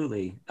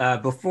 Absolutely.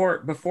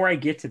 Before I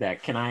get to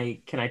that, can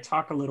I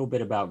talk a little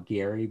bit about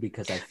Gary,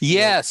 because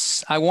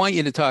Yes, I want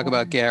you to talk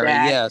about Gary.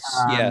 Yes.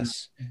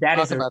 That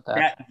Talk is about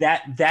that.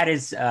 that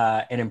is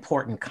an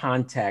important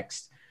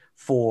context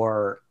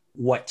for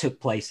what took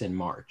place in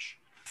March.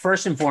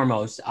 First and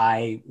foremost,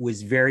 I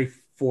was very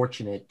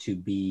fortunate to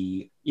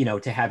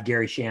have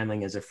Gary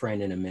Shandling as a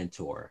friend and a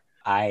mentor.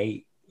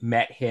 I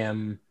met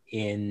him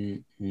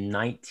in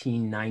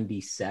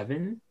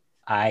 1997.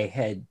 I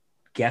had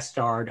guest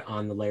starred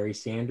on the Larry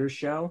Sanders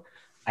Show.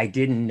 I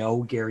didn't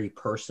know Gary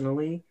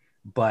personally,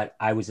 but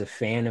I was a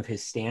fan of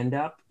his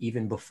stand-up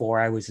even before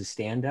I was a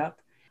stand-up.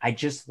 I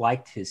just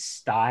liked his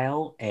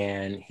style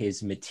and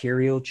his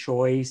material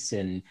choice.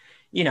 And,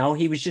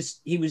 he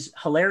was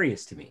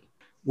hilarious to me.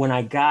 When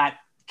I got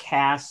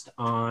cast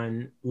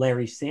on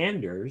Larry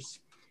Sanders,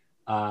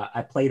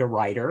 I played a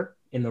writer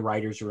in the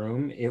writer's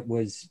room. It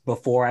was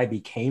before I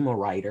became a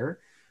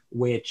writer,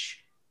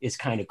 which is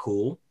kind of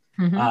cool.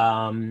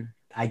 Mm-hmm.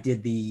 I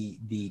did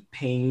the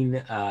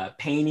pain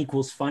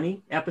equals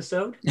funny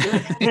episode.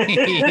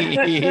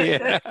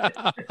 Yeah.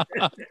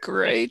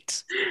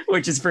 Great.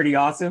 Which is pretty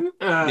awesome.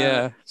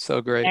 Yeah,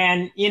 so great.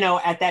 And,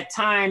 at that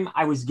time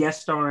I was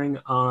guest starring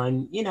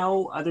on,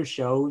 other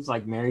shows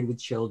like Married with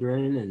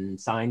Children and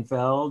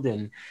Seinfeld.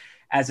 And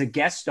as a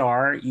guest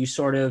star, you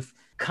sort of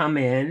come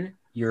in,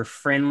 you're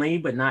friendly,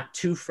 but not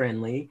too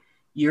friendly.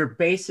 You're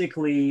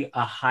basically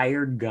a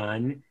hired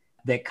gun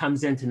that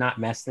comes in to not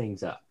mess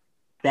things up.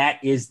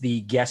 That is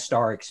the guest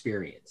star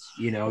experience.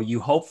 You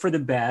hope for the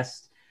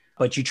best,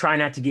 but you try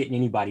not to get in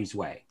anybody's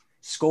way.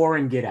 Score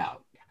and get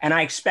out. And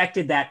I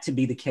expected that to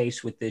be the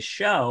case with this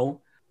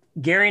show.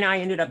 Gary and I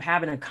ended up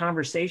having a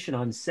conversation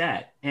on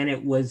set, and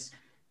it was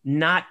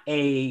not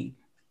a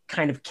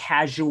kind of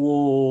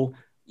casual,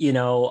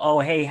 oh,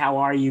 hey, how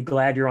are you?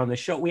 Glad you're on the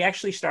show. We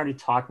actually started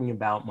talking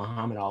about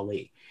Muhammad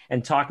Ali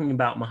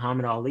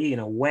in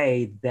a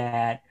way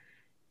that,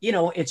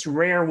 it's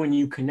rare when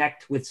you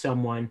connect with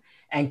someone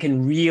and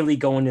can really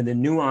go into the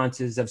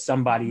nuances of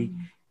somebody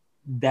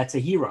that's a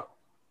hero.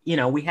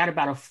 We had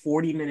about a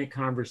 40-minute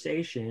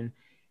conversation,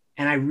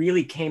 and I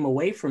really came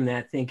away from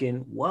that thinking,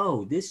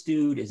 whoa, this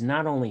dude is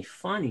not only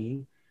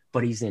funny,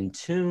 but he's in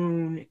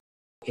tune,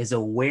 is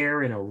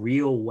aware in a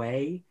real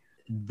way.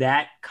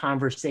 That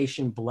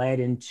conversation bled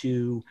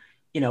into,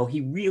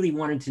 he really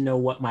wanted to know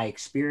what my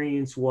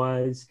experience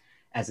was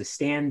as a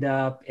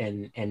stand-up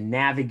and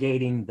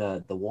navigating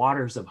the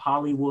waters of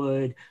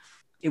Hollywood.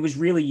 It was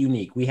really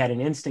unique. We had an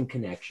instant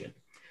connection.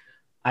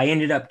 I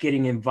ended up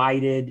getting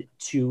invited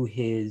to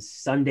his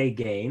Sunday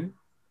game.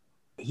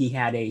 He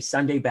had a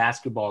Sunday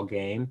basketball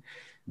game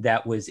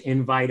that was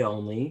invite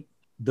only.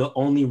 The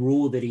only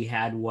rule that he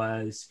had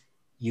was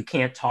you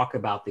can't talk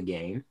about the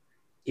game.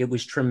 It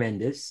was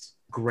tremendous.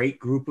 Great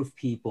group of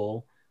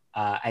people.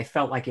 I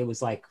felt like it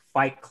was like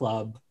Fight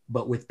Club,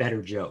 but with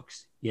better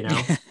jokes,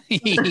 Yeah.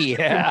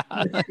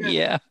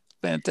 Yeah.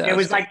 Fantastic. It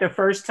was like the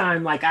first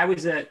time, like I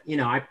was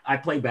I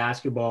played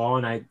basketball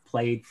and I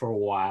played for a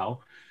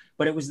while,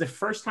 but it was the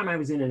first time I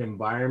was in an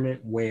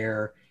environment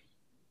where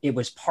it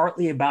was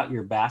partly about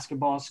your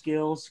basketball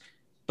skills,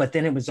 but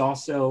then it was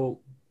also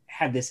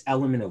had this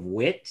element of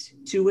wit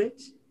to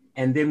it.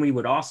 And then we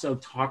would also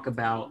talk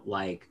about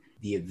like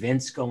the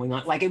events going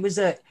on. Like it was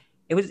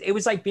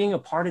like being a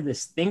part of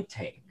this think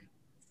tank,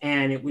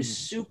 and it was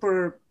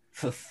super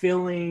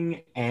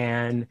fulfilling.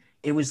 And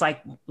it was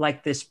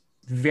like this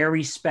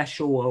very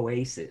special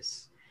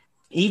oasis.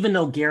 Even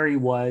though Gary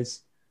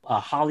was a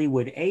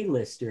Hollywood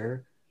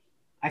A-lister,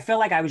 I felt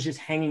like I was just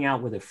hanging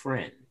out with a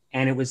friend.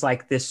 And it was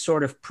like this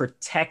sort of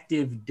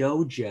protective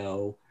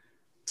dojo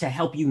to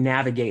help you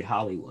navigate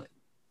Hollywood.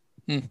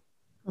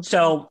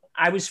 So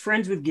I was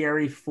friends with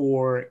Gary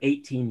for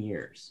 18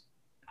 years.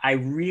 I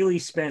really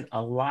spent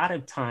a lot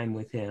of time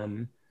with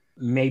him,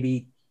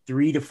 maybe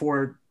 3 to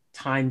 4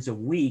 times a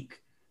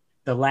week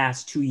the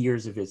last 2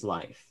 years of his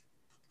life.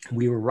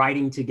 We were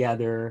writing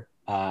together.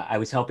 I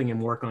was helping him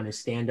work on his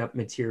stand-up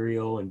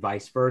material and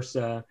vice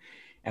versa.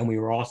 And we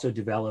were also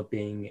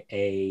developing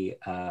a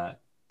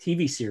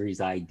TV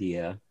series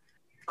idea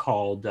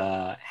called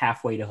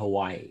Halfway to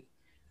Hawaii,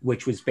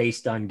 which was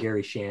based on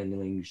Garry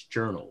Shandling's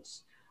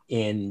journals.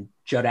 In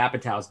Judd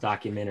Apatow's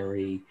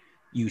documentary,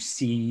 you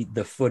see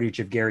the footage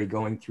of Garry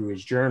going through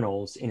his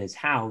journals in his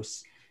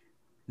house.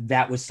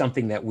 That was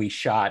something that we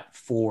shot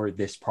for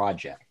this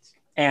project.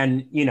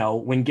 And, you know,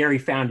 when Garry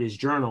found his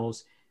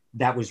journals,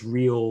 that was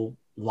real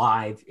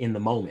live in the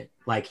moment.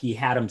 Like he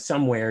had them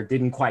somewhere,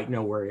 didn't quite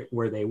know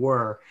where they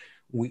were.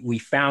 We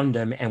found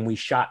them and we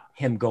shot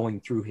him going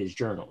through his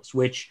journals,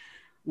 which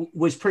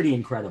was pretty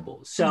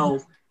incredible. So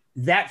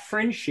that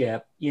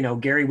friendship, you know,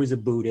 Garry was a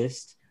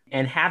Buddhist,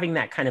 and having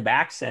that kind of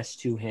access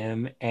to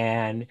him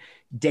and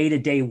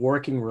day-to-day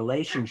working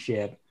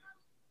relationship,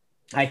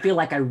 I feel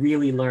like I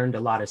really learned a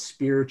lot of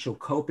spiritual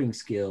coping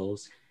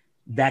skills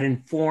that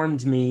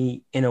informed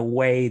me in a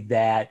way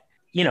that,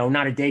 you know,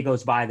 not a day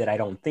goes by that I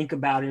don't think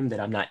about him, that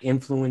I'm not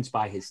influenced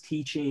by his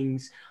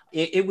teachings.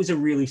 It was a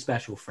really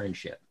special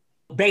friendship.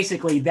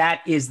 Basically,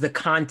 that is the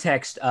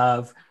context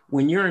of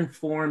when you're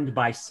informed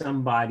by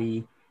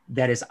somebody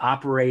that is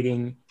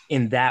operating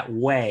in that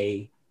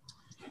way,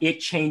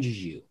 it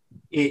changes you.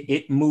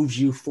 It moves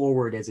you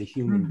forward as a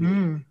human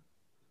being.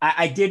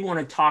 I did want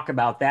to talk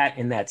about that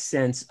in that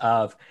sense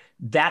of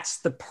that's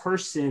the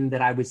person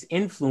that I was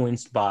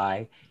influenced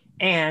by.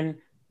 And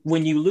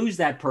when you lose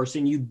that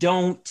person, you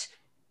don't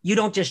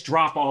just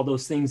drop all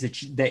those things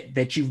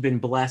that you've been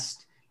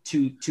blessed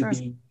to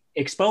be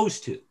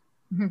exposed to.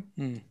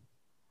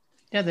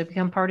 Yeah, they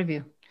become part of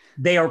you.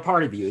 They are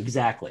part of you.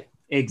 Exactly.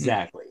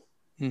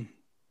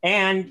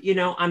 And, you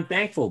know, I'm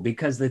thankful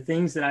because the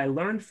things that I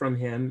learned from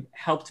him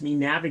helped me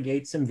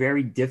navigate some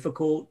very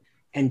difficult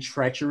and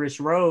treacherous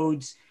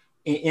roads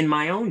in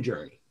my own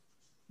journey.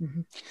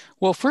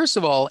 Well, first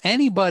of all,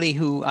 anybody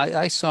who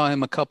I saw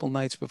him a couple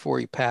nights before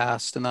he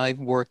passed, and I've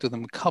worked with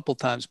him a couple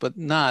times, but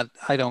not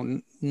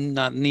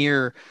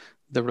near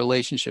the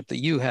relationship that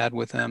you had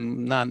with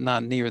him,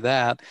 not near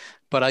that.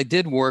 But I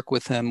did work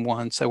with him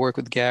once. I worked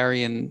with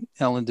Garry and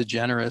Ellen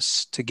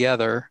DeGeneres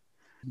together.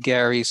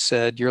 Garry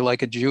said, "You're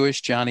like a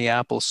Jewish Johnny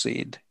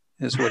Appleseed,"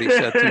 is what he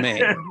said to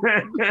me.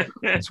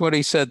 That's what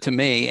he said to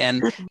me.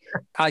 And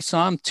I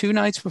saw him 2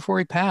 nights before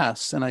he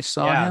passed, and I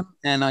saw him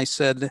and I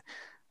said,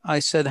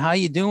 "How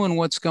you doing?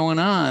 What's going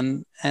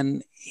on?"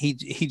 And he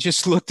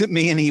just looked at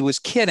me, and he was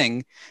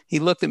kidding. He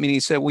looked at me and he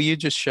said, "Will you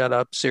just shut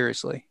up?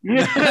 Seriously."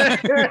 And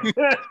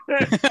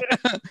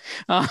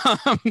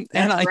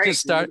I great.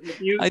 just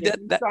started. You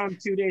saw him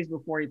 2 days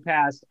before he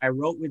passed. I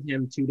wrote with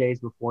him 2 days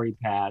before he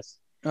passed.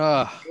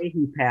 The day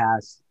he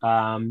passed,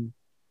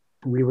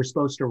 we were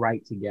supposed to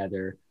write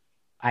together.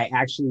 I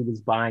actually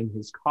was buying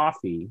his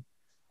coffee.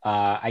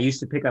 I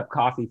used to pick up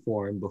coffee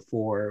for him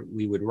before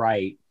we would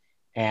write.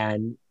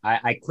 And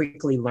I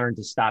quickly learned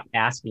to stop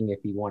asking if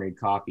he wanted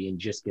coffee and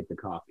just get the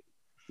coffee.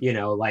 You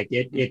know, like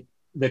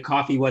the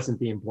coffee wasn't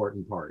the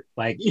important part.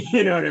 Like,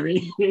 you know what I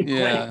mean?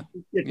 Yeah.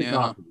 Get the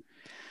coffee.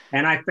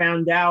 And I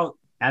found out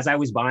as I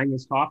was buying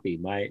his coffee,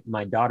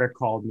 my daughter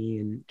called me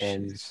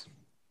and Jeez.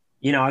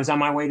 you know, I was on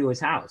my way to his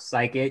house.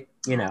 Like it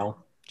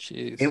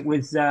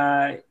was,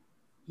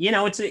 you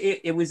know,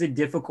 it was a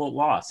difficult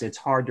loss. It's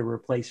hard to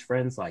replace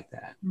friends like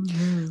that.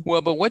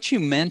 Well, but what you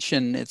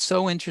mentioned, it's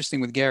so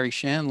interesting with Garry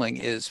Shandling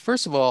is,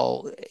 first of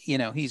all, you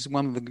know, he's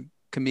one of the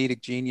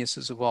comedic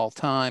geniuses of all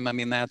time. I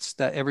mean, that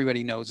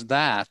everybody knows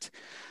that,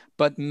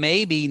 but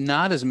maybe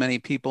not as many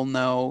people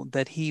know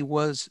that he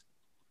was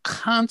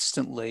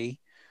constantly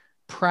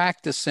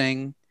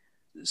practicing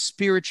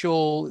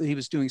he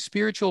was doing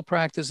spiritual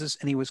practices,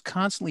 and he was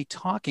constantly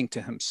talking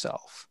to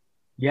himself.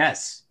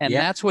 Yes. And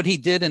that's what he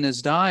did in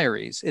his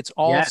diaries. It's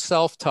all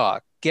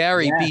self-talk.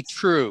 Garry, be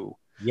true.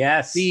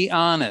 Yes. Be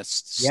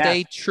honest.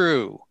 Stay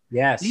true.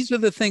 Yes. These are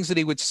the things that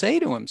he would say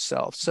to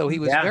himself. So he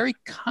was very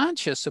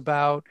conscious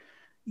about,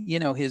 you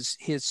know, his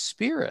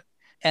spirit.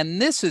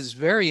 And this is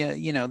very,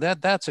 you know,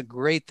 that's a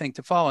great thing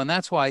to follow. And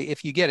that's why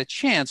if you get a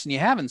chance and you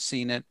haven't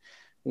seen it,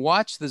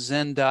 watch the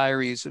Zen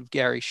Diaries of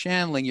Garry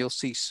Shandling. You'll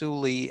see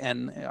Sully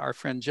and our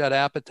friend Judd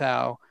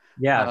Apatow.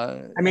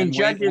 I mean,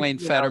 Wayne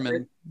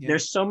Fetterman.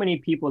 There's so many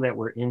people that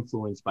were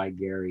influenced by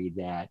Garry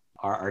that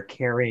are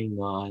carrying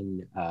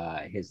on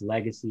his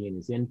legacy and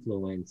his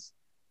influence.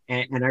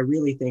 And I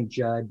really think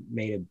Judd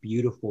made a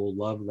beautiful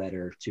love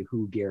letter to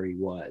who Garry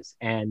was.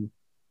 And,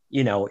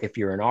 you know, if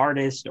you're an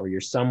artist or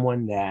you're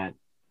someone that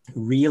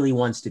really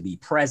wants to be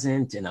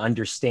present and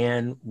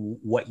understand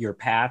what your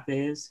path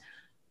is,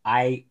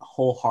 I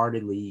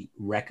wholeheartedly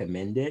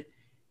recommend it.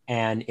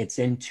 And it's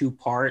in 2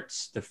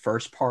 parts. The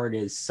first part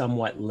is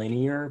somewhat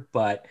linear,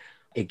 but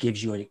it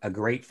gives you a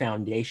great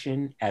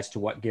foundation as to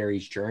what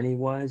Garry's journey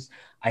was.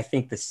 I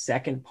think the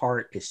second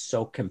part is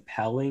so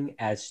compelling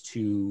as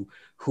to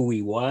who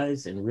he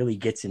was and really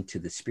gets into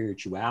the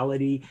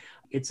spirituality.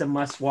 It's a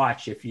must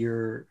watch if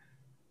you're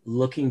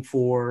looking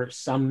for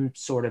some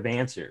sort of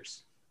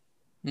answers.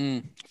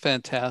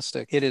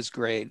 Fantastic. It is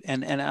great.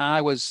 And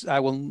I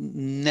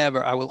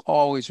will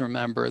always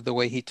remember the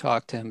way he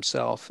talked to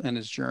himself in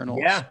his journals,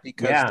 Yeah,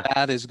 because yeah.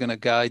 that is going to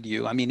guide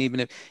you. I mean,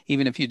 even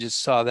if you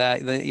just saw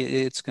that,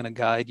 it's going to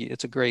guide you.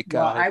 It's a great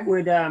Well,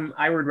 guide.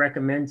 I would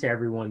recommend to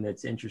everyone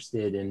that's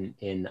interested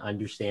in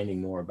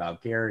understanding more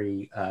about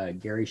Gary,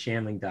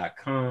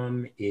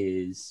 GaryShandling.com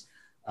is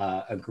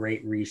a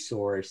great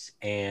resource,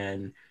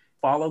 and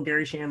follow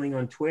Gary Shandling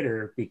on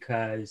Twitter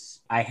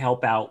because I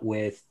help out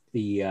with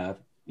the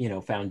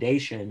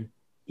foundation.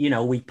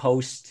 We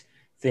post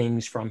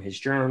things from his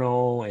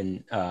journal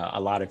and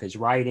a lot of his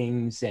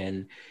writings,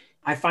 and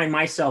I find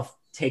myself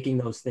taking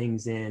those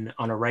things in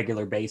on a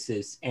regular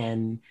basis.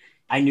 And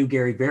I knew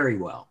Gary very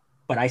well,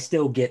 but I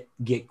still get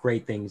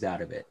great things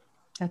out of it.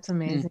 That's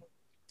amazing.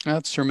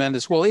 That's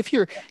tremendous. Well,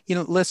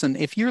 listen,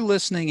 if you're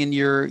listening and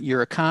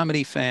you're a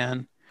comedy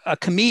fan, a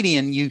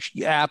comedian, you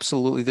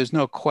absolutely, there's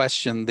no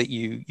question that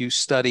you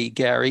study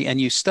Gary,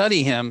 and you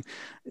study him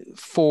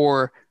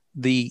for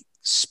the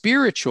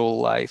spiritual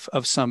life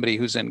of somebody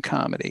who's in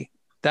comedy.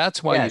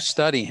 That's why you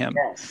study him.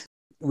 Yes.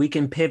 We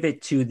can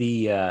pivot to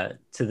the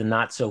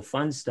not so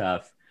fun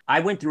stuff.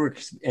 I went through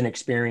an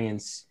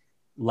experience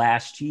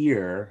last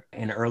year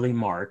in early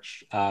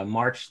March,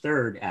 March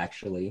 3rd,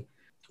 actually,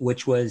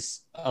 which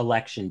was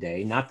election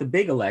day, not the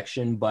big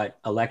election, but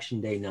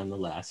election day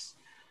nonetheless.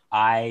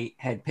 I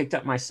had picked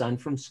up my son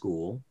from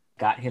school,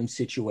 got him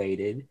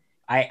situated.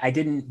 I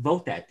didn't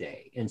vote that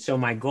day. And so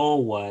my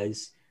goal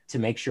was to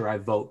make sure I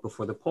vote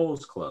before the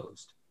polls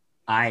closed.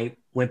 I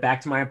went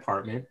back to my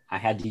apartment. I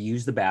had to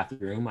use the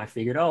bathroom. I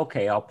figured,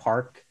 okay, I'll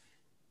park,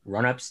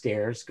 run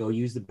upstairs, go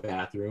use the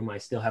bathroom. I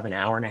still have an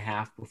hour and a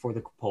half before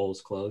the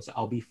polls close.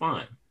 I'll be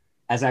fine.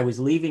 As I was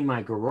leaving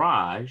my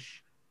garage,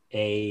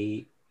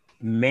 a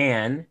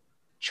man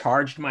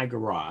charged my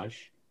garage.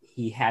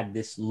 He had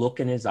this look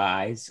in his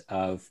eyes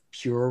of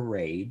pure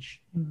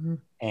rage. Mm-hmm.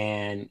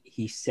 And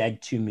he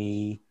said to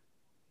me,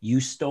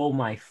 "You stole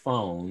my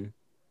phone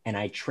and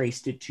I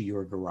traced it to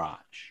your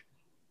garage."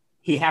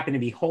 He happened to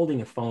be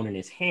holding a phone in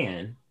his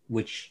hand,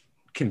 which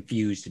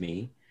confused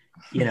me.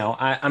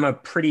 I'm a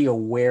pretty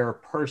aware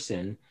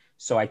person.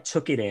 So I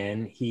took it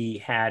in. He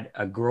had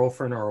a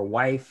girlfriend or a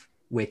wife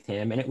with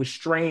him. And it was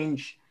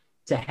strange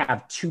to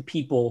have two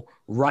people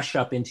rush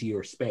up into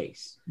your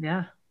space.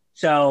 Yeah.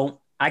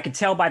 So I could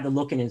tell by the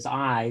look in his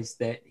eyes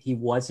that he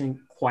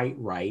wasn't quite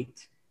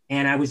right.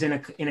 And I was in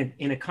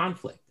a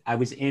conflict. I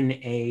was in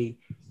a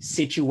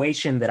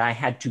situation that I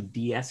had to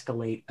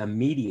de-escalate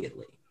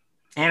immediately.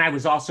 And I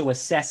was also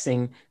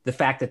assessing the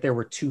fact that there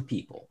were two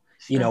people.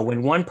 Sure.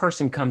 When one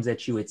person comes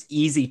at you, it's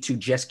easy to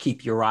just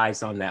keep your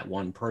eyes on that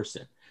one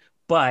person.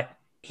 But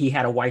he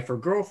had a wife or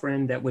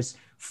girlfriend that was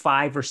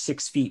 5 or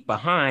 6 feet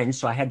behind.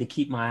 So I had to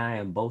keep my eye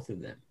on both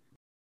of them.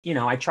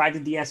 I tried to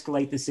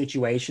de-escalate the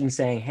situation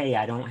saying, "Hey,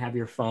 I don't have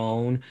your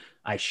phone.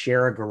 I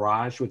share a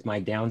garage with my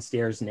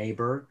downstairs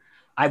neighbor."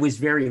 I was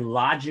very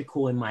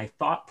logical in my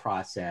thought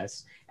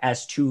process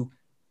as to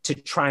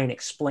try and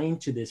explain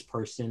to this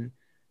person,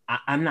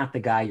 I'm not the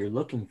guy you're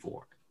looking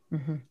for.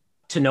 Mm-hmm.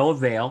 To no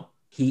avail.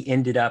 He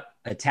ended up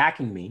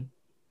attacking me.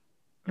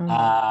 Mm-hmm.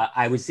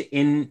 I was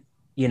in,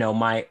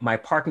 my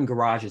parking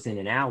garage is in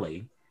an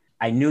alley.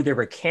 I knew there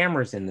were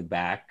cameras in the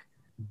back,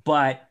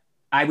 but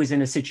I was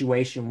in a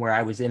situation where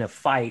I was in a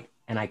fight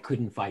and I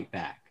couldn't fight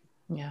back.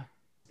 Yeah.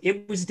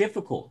 It was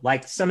difficult.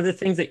 Like some of the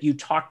things that you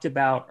talked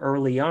about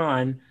early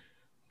on,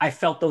 I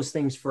felt those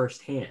things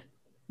firsthand.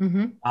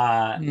 Mm-hmm.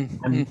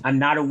 I'm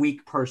not a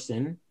weak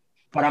person,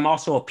 but I'm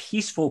also a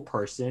peaceful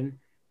person.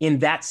 In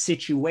that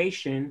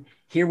situation,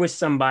 here was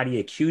somebody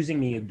accusing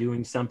me of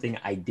doing something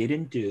I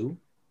didn't do.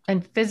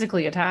 And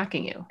physically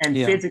attacking you.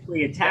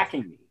 Physically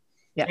attacking me.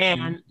 Yeah.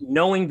 And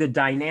knowing the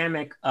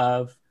dynamic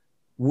of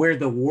where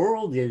the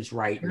world is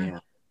right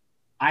now,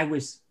 I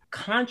was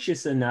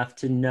conscious enough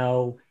to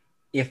know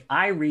if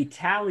I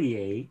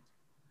retaliate,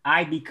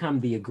 I become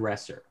the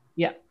aggressor.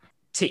 Yeah.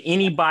 To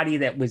anybody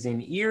that was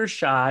in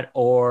earshot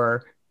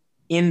or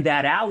in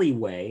that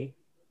alleyway,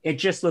 it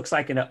just looks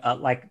like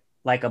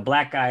like a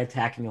black guy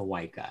attacking a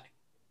white guy.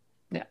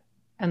 Yeah.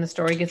 And the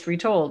story gets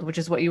retold, which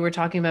is what you were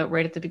talking about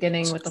right at the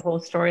beginning with the whole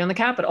story on the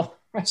Capitol.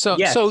 So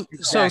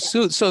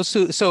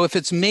if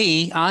it's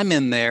me, I'm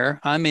in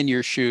there, I'm in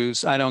your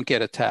shoes, I don't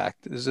get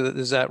attacked. Is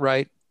that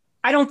right?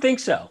 I don't think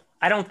so.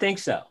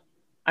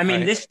 I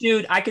mean, This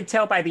dude, I could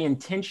tell by the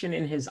intention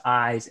in his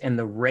eyes and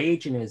the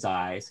rage in his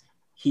eyes.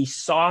 He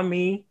saw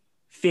me,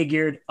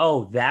 figured,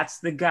 oh, that's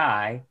the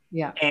guy.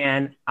 Yeah.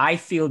 And I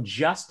feel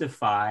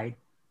justified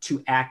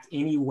to act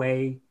any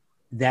way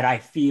that I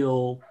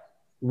feel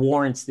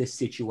warrants this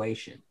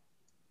situation.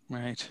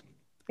 Right.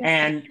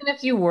 And even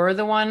if you were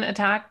the one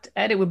attacked,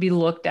 Ed, it would be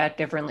looked at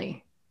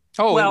differently.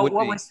 Oh, well,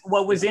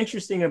 what was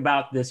interesting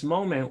about this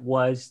moment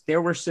was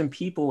there were some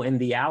people in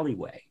the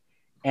alleyway,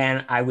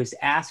 and I was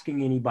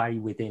asking anybody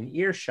within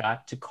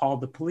earshot to call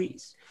the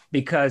police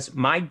because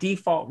my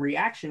default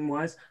reaction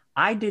was,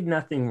 I did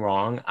nothing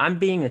wrong. I'm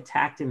being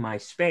attacked in my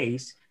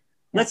space.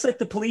 Let's let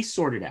the police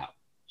sort it out.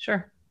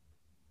 Sure.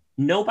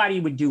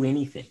 Nobody would do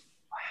anything.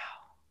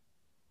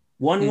 Wow.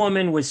 One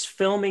woman was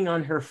filming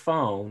on her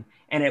phone.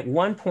 And at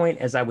one point,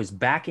 as I was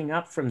backing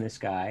up from this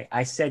guy,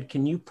 I said,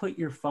 "Can you put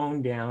your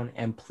phone down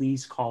and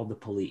please call the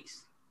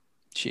police?"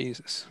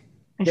 Jesus.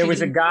 And There she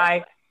was a didn't-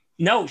 guy.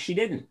 No, she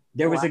didn't.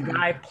 There was a Wow.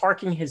 guy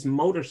parking his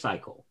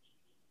motorcycle.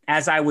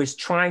 As I was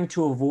trying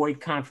to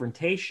avoid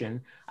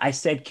confrontation, I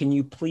said, "Can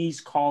you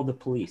please call the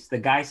police?" The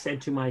guy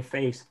said to my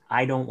face,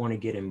 "I don't want to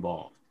get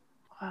involved."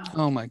 Wow.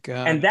 Oh my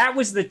God. And that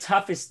was the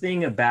toughest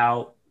thing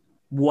about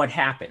what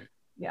happened.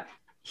 Yeah.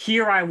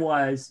 Here I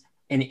was,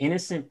 an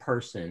innocent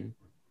person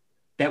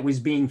that was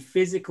being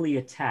physically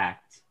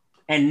attacked,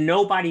 and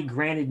nobody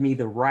granted me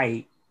the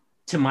right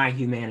to my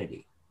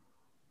humanity.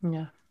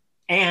 Yeah.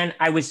 And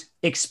I was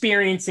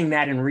experiencing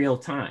that in real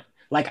time.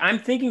 Like, I'm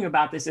thinking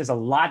about this as a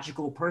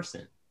logical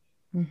person.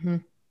 Mm-hmm.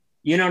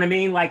 You know what I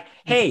mean? Like,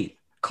 hey,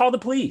 call the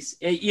police,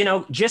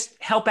 just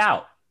help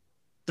out.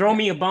 Throw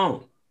me a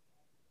bone.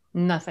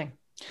 Nothing.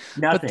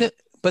 Nothing.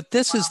 But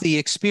this is the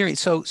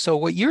experience. So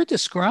what you're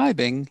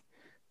describing,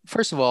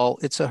 first of all,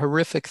 it's a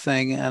horrific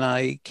thing, and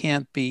I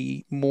can't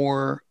be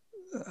more.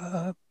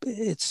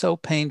 It's so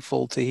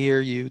painful to hear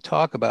you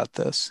talk about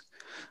this.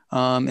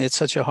 It's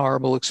such a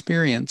horrible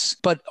experience.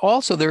 But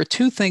also, there are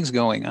two things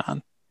going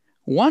on.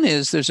 One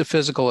is there's a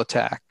physical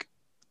attack.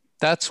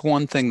 That's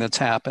one thing that's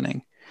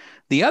happening.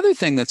 The other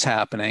thing that's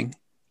happening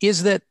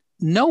is that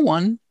no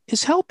one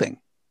is helping.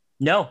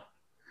 No.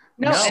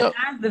 No, So- and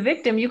as the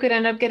victim, you could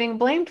end up getting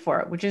blamed for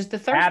it, which is the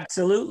third.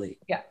 Absolutely.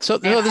 So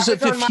And no, there's I a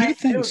was on few my-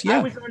 things. I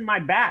Yeah. was on my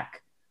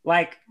back.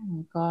 Like, Oh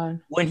my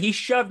God. when he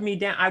shoved me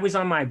down, I was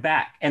on my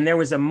back. And there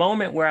was a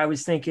moment where I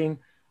was thinking,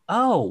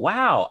 oh,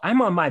 wow,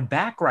 I'm on my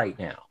back right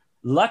now.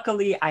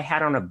 Luckily, I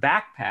had on a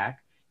backpack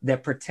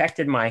that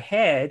protected my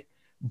head.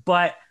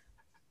 But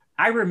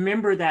I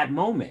remember that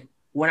moment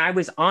when I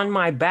was on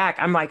my back.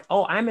 I'm like,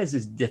 oh, I'm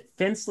as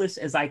defenseless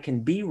as I can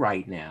be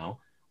right now.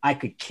 I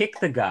could kick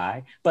the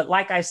guy. But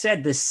like I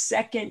said, the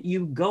second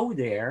you go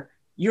there,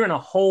 you're in a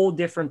whole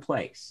different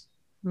place.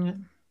 Yeah.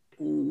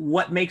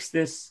 What makes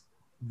this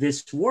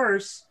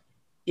worse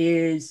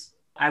is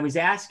I was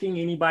asking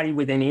anybody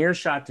within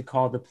earshot to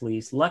call the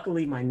police.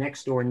 Luckily, my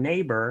next door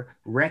neighbor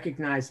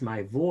recognized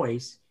my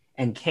voice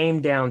and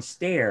came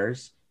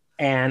downstairs,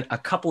 and a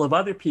couple of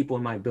other people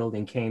in my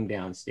building came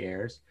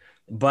downstairs.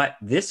 But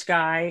this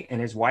guy and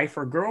his wife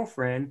or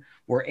girlfriend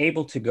were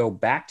able to go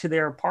back to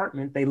their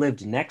apartment. They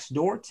lived next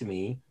door to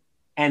me.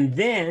 And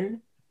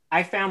then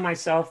I found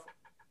myself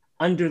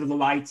under the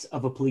lights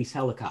of a police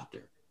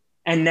helicopter.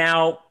 And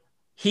now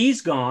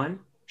he's gone.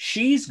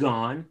 She's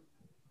gone.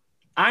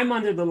 I'm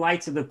under the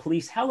lights of the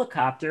police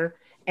helicopter.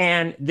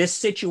 And this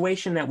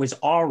situation that was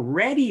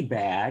already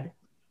bad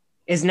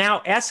is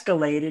now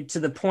escalated to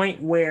the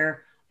point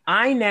where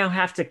I now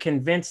have to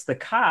convince the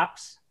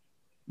cops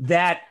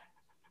that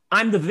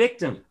I'm the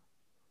victim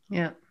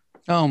Yeah.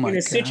 Oh my in a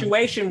God.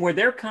 situation where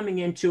they're coming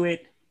into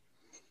it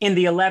in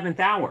the 11th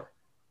hour.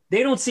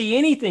 They don't see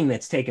anything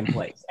that's taken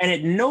place. And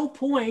at no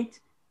point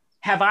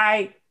have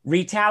I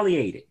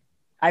retaliated.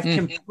 I've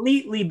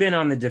completely been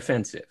on the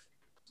defensive.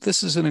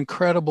 This is an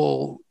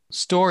incredible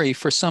story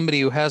for somebody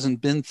who hasn't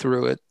been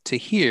through it to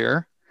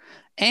hear.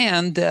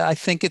 And I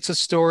think it's a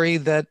story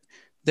that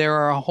there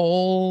are a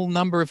whole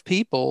number of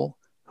people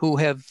who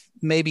have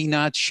maybe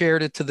not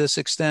shared it to this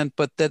extent,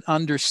 but that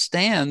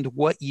understand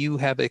what you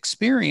have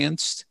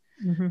experienced,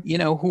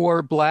 Mm-hmm. who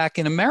are Black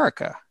in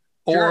America.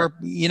 Sure. Or,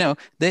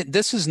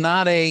 this is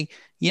not a,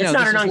 It's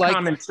not this an is like,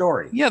 uncommon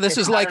story. yeah, this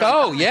It's is not like, an oh,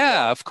 uncommon yeah,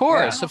 story. of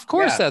course. Yeah. Of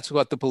course, Yeah. that's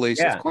what the police,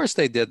 Yeah. of course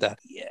they did that.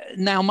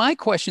 Now, my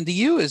question to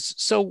you is,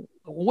 so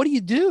what do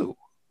you do?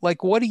 Like,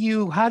 how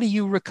do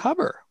you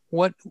recover?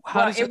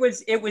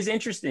 It was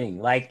interesting.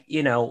 Like,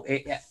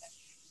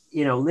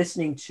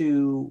 listening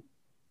to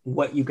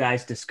what you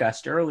guys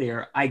discussed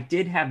earlier, I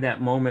did have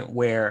that moment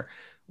where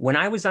when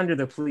I was under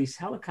the police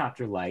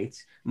helicopter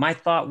lights, my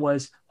thought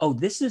was, oh,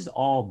 this is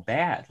all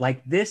bad.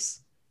 Like, this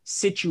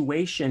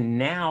situation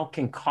now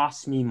can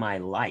cost me my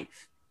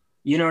life.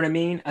 You know what I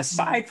mean?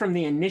 Aside from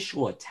the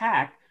initial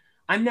attack,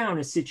 I'm now in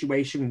a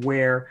situation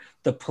where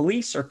the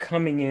police are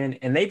coming in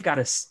and they've got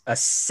to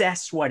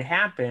assess what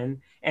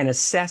happened and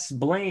assess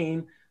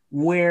blame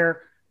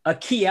where a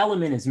key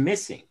element is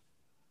missing.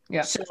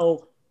 Yeah.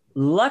 So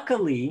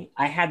luckily,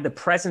 I had the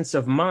presence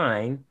of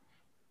mind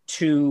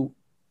to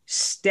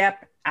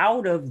step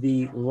out of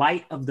the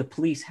light of the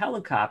police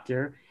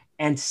helicopter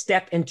and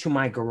step into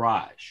my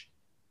garage.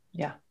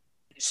 Yeah.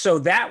 So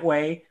that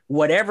way,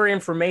 whatever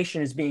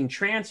information is being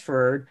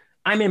transferred,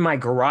 I'm in my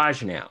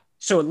garage now.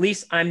 So at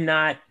least I'm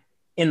not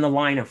in the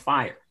line of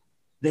fire.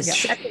 The Yeah.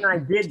 second I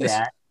did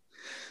that,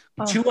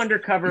 Oh. 2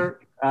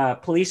 undercover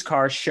police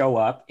cars show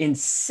up in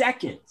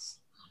seconds,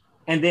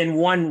 and then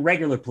 1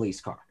 regular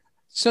police car.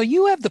 So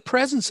you have the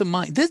presence of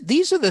mind.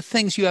 These are the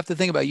things you have to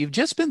think about. You've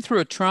just been through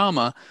a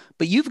trauma,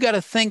 but you've got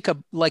to think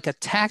of like a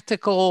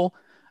tactical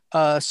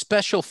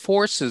special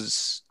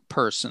forces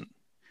person.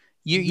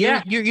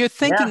 You're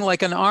thinking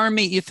like an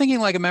army. You're thinking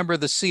like a member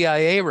of the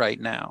CIA right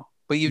now,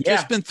 but you've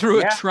just been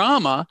through a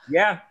trauma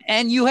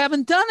and you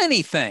haven't done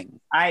anything.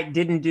 I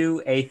didn't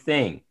do a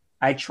thing.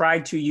 I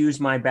tried to use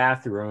my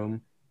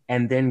bathroom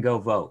and then go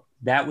vote.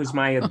 That was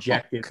my Oh,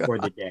 objective for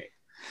the God. day.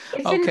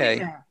 It's a Okay.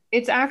 nightmare.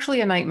 It's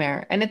actually a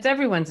nightmare, and it's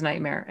everyone's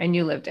nightmare, and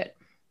you lived it.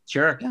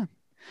 Sure. Yeah.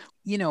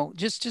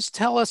 Just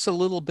tell us a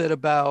little bit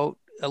about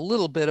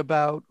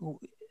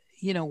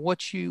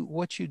what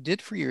you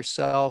did for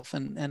yourself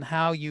and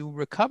how you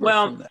recovered from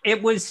Well, that.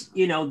 it was,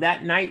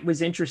 that night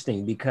was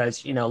interesting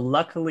because,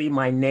 luckily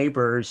my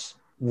neighbors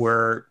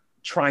were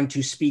trying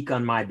to speak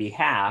on my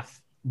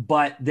behalf,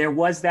 but there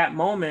was that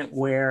moment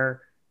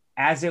where,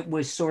 as it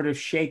was sort of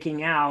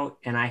shaking out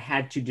and I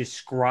had to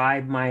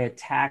describe my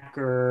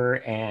attacker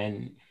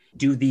and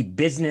do the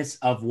business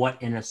of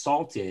what an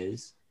assault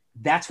is,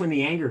 that's when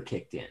the anger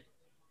kicked in.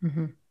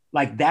 Mm-hmm.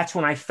 Like, that's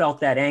when I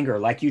felt that anger.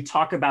 Like, you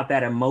talk about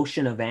that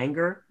emotion of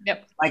anger.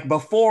 Yep. Like,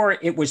 before,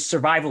 it was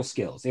survival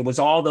skills. It was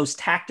all those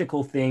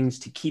tactical things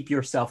to keep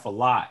yourself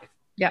alive.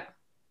 Yep.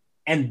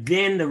 And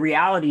then the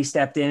reality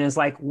stepped in and is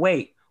like,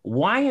 wait,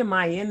 why am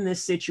I in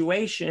this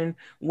situation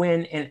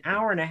when an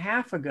hour and a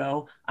half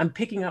ago, I'm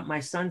picking up my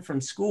son from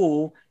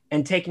school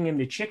and taking him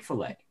to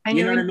Chick-fil-A? And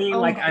You you're know what I in mean? your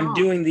own Like, I'm home.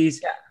 doing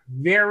these Yeah.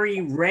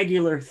 very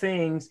regular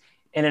things.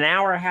 And an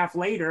hour and a half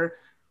later,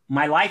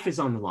 my life is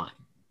on the line.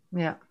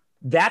 Yeah.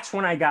 That's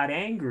when I got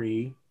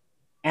angry,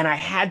 and I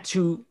had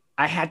to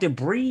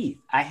breathe.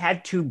 I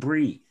had to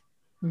breathe.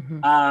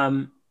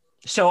 Mm-hmm.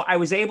 So I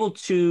was able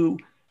to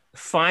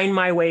find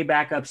my way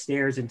back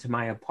upstairs into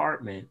my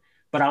apartment,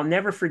 but I'll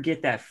never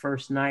forget that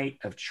first night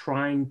of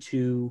trying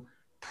to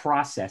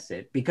process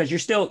it, because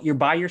you're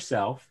by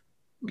yourself.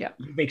 Yeah.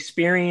 You've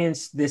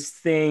experienced this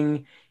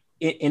thing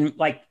in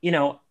like,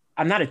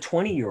 I'm not a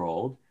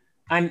 20-year-old.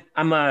 I'm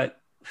a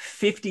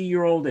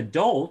 50-year-old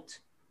adult.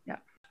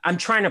 I'm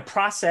trying to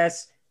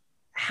process,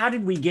 how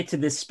did we get to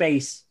this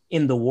space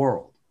in the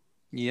world?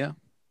 Yeah.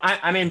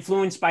 I'm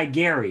influenced by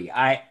Gary.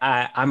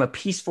 I'm a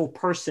peaceful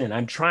person.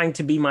 I'm trying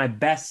to be my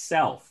best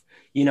self.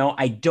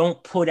 I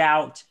don't put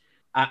out,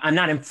 I'm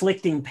not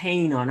inflicting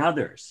pain on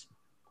others.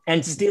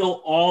 And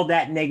still all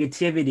that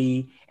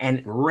negativity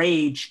and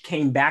rage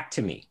came back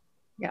to me.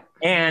 Yeah.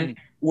 And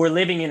we're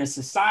living in a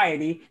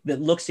society that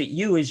looks at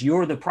you as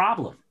you're the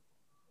problem.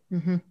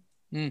 Mm-hmm.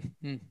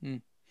 Mm-hmm.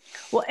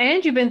 Well,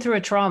 and you've been through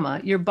a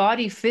trauma. Your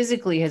body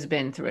physically has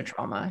been through a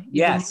trauma.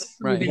 Yes.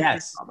 Right.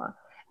 Yes. Trauma.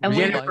 And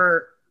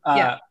Jennifer,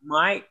 yeah.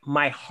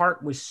 my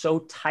heart was so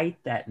tight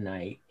that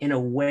night in a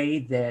way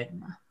that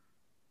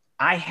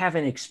I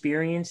haven't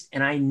experienced,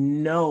 and I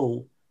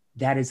know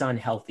that is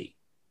unhealthy.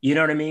 You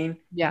know what I mean?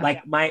 Yeah.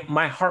 Like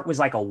my heart was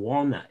like a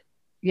walnut.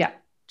 Yeah.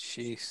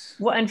 Jeez.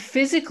 Well, and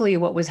physically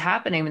what was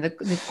happening, the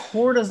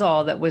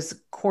cortisol that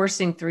was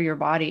coursing through your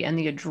body and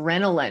the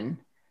adrenaline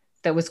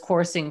that was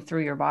coursing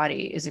through your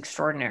body is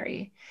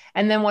extraordinary.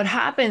 And then what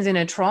happens in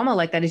a trauma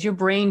like that is your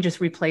brain just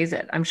replays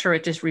it. I'm sure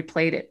it just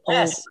replayed it.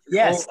 Yes.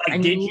 Yes. Like,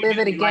 and you live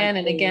it again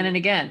and again and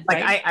again.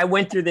 Like right? I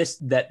went through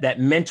that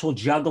mental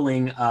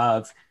juggling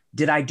of,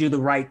 did I do the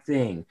right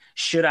thing?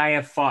 Should I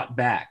have fought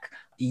back?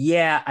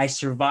 Yeah, I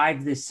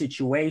survived this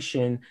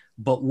situation,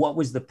 but what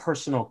was the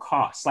personal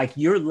cost? Like,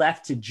 you're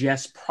left to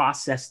just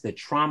process the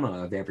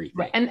trauma of everything.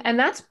 Right. And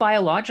that's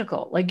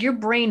biological. Like, your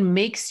brain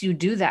makes you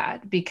do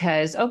that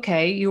because,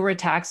 okay, you were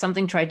attacked,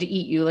 something tried to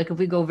eat you. Like, if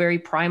we go very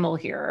primal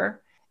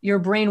here, your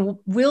brain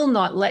will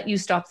not let you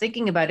stop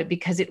thinking about it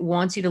because it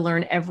wants you to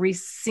learn every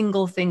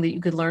single thing that you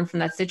could learn from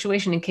that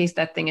situation in case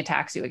that thing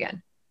attacks you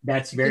again.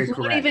 That's very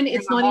correct.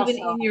 It's not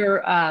even in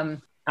your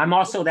I'm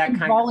also that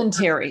kind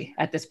voluntary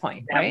at this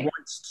point, that right?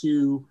 wants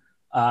to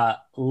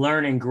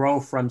learn and grow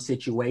from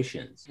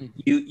situations.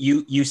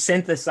 You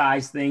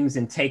synthesize things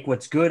and take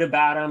what's good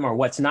about them or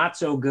what's not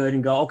so good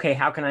and go, okay,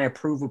 how can I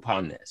improve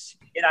upon this?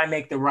 Did I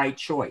make the right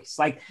choice?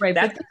 Like, right,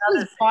 that's but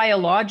this is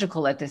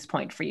biological at this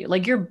point for you.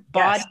 Like, your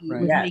body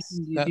was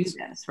making you do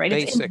this, right?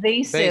 Basic, it's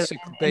invasive,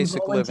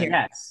 basic living.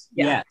 Yes,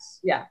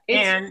 yeah.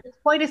 It's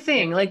quite a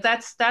thing. Like,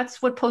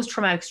 that's what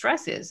post-traumatic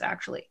stress is,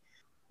 actually.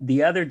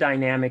 The other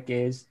dynamic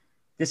is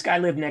this guy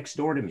lived next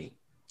door to me,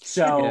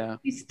 so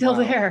he's still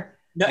there.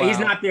 No, he's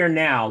not there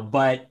now,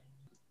 but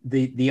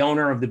the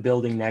owner of the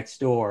building next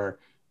door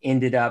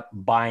ended up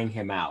buying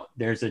him out.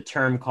 There's a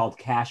term called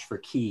cash for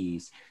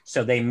keys.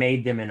 So they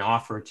made them an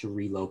offer to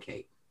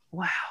relocate.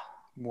 Wow.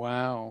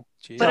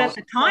 Jeez. But at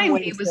the time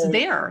he was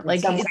there.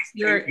 Like,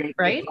 you're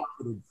right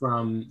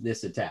from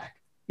this attack.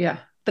 Yeah.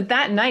 But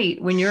that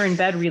night when you're in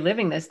bed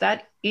reliving this,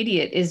 that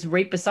idiot is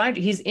right beside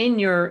you. He's in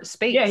your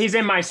space. Yeah, he's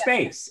in my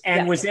space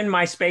and was in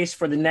my space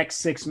for the next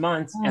 6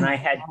 months. And I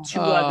had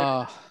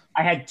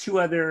two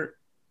other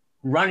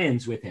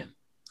run-ins with him.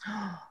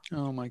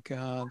 Oh my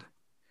God.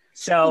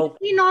 So was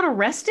he not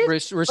arrested?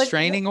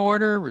 Restraining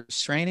order?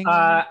 Restraining?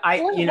 Why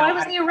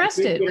was he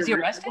arrested? Was he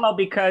arrested? Well,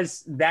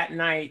 because that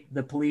night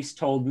the police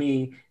told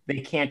me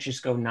they can't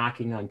just go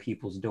knocking on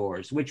people's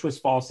doors, which was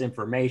false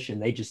information.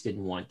 They just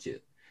didn't want to.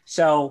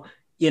 So,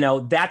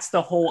 that's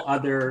the whole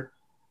other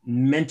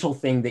mental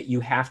thing that you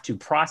have to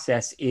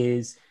process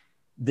is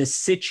the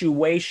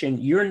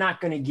situation. You're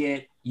not going to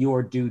get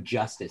your due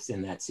justice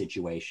in that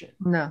situation.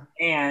 No.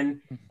 And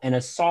an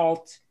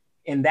assault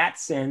in that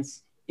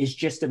sense is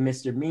just a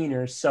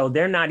misdemeanor. So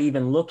they're not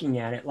even looking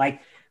at it. Like,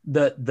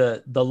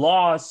 the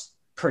laws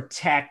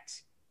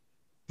protect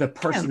the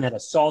person that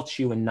assaults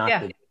you and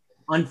not the,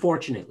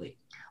 unfortunately.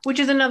 Which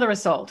is another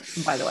assault,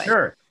 by the way.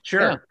 Sure.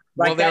 Yeah.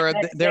 Like well,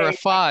 there are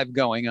 5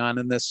 going on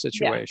in this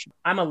situation.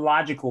 I'm a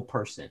logical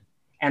person,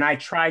 and I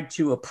tried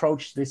to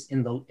approach this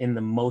in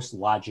the most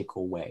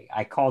logical way.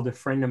 I called a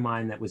friend of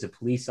mine that was a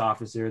police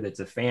officer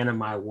that's a fan of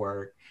my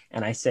work,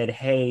 and I said,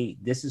 hey,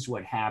 this is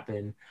what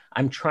happened.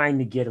 I'm trying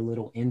to get a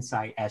little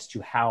insight as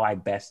to how I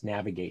best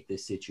navigate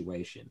this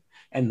situation.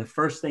 And the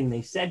first thing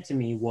they said to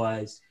me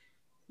was,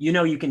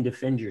 you can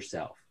defend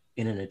yourself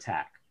in an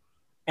attack.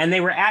 And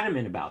they were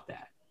adamant about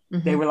that.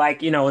 Mm-hmm. They were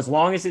like, as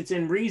long as it's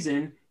in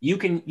reason, you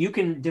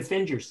can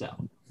defend yourself.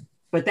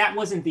 But that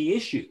wasn't the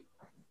issue.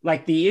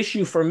 Like, the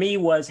issue for me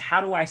was, how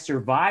do I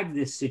survive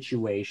this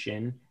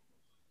situation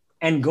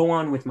and go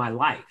on with my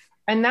life?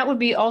 And that would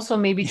be also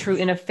maybe true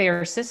in a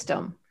fair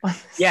system.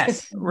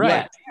 Yes. Right.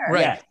 Yes.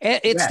 Right.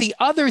 Yes. It's the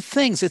other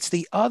things, it's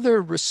the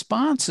other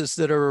responses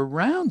that are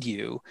around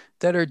you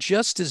that are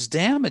just as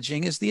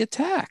damaging as the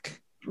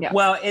attack. Yeah.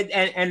 Well,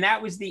 and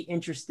that was the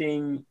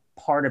interesting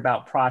part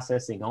about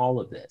processing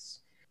all of this.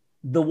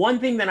 The one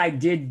thing that I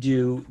did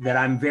do that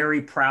I'm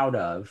very proud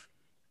of,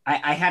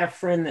 I had a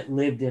friend that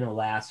lived in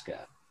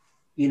Alaska.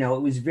 It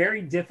was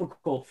very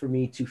difficult for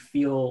me to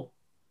feel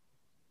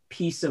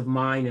peace of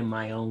mind in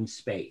my own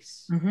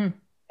space. Mm-hmm.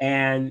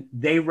 And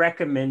they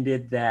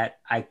recommended that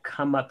I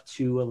come up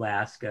to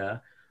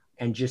Alaska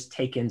and just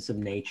take in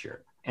some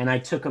nature. And I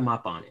took them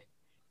up on it.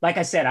 Like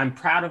I said, I'm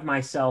proud of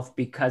myself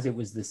because it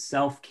was the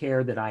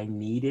self-care that I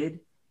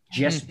needed,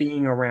 just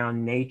being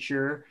around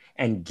nature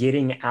and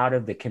getting out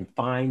of the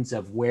confines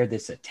of where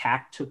this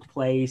attack took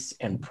place.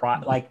 And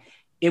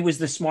it was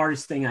the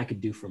smartest thing I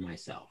could do for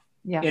myself.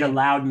 Yeah. It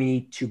allowed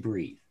me to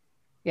breathe.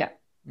 Yeah.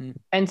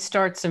 And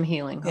start some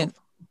healing.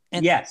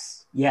 And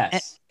yes.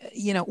 And,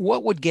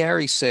 what would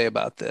Gary say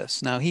about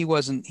this? Now, he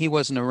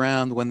wasn't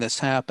around when this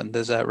happened.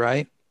 Is that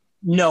right?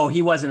 No,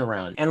 he wasn't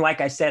around. And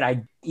like I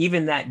said,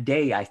 even that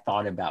day, I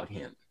thought about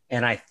him,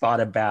 and I thought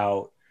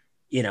about,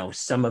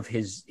 some of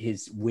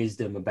his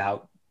wisdom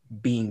about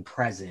being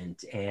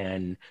present.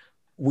 And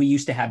we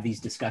used to have these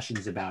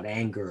discussions about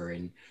anger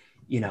and,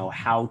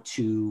 how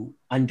to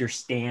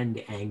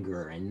understand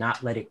anger and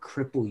not let it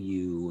cripple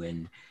you.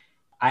 And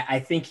I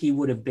think he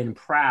would have been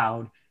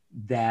proud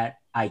that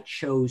I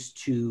chose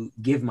to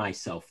give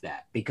myself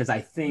that, because I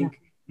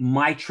think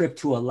my trip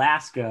to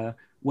Alaska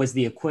was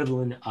the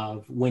equivalent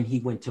of when he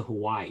went to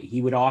Hawaii.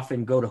 He would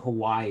often go to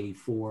Hawaii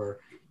for,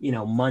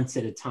 months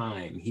at a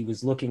time. He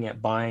was looking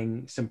at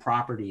buying some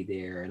property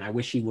there. And I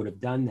wish he would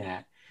have done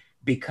that,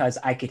 because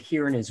I could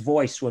hear in his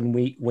voice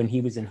when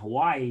he was in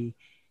Hawaii,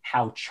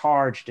 how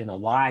charged and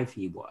alive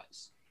he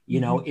was.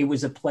 It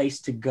was a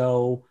place to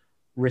go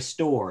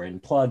restore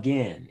and plug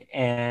in.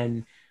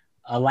 And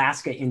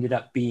Alaska ended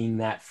up being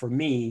that for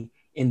me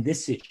in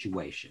this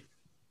situation.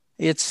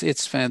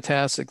 It's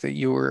fantastic that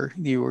you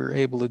were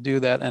able to do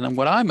that. And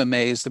what I'm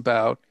amazed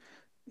about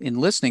in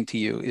listening to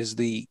you is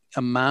the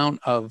amount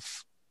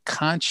of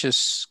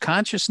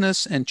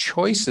consciousness and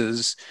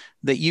choices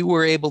that you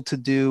were able to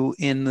do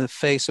in the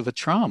face of a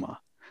trauma.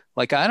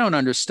 Like, I don't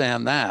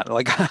understand that.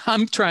 Like,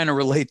 I'm trying to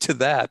relate to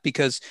that,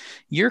 because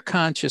you're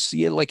conscious.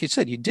 Like you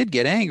said, you did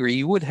get angry.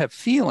 You would have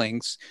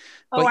feelings.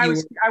 Oh, I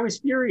was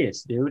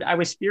furious, dude. I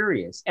was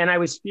furious. And I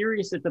was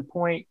furious at the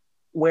point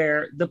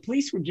where the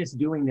police were just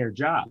doing their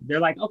job.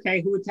 They're like,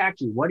 okay, who attacked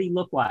you? What do you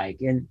look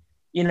like? And,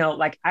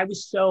 I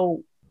was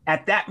so,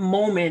 at that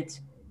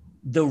moment,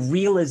 the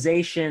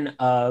realization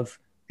of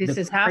this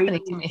is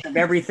happening to me, of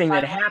everything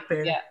that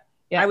happened. Yeah.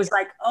 I was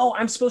like, oh,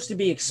 I'm supposed to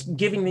be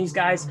giving these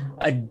guys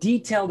a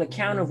detailed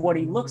account of what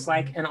he looks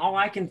like. And all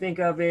I can think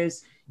of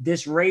is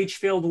this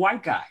rage-filled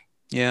white guy.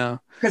 Yeah.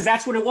 Because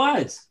that's what it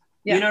was.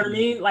 Yeah. You know what I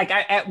mean? Like,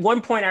 at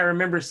one point I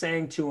remember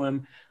saying to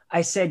him,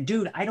 I said,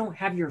 dude, I don't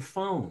have your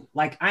phone.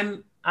 Like,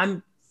 I'm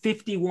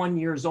 51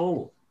 years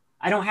old.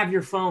 I don't have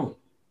your phone.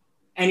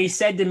 And he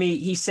said to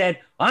me,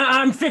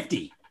 I'm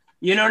 50.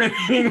 You know what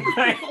I mean?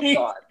 Like,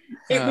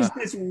 it was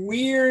this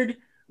weird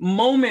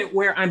moment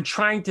where I'm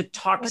trying to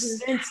talk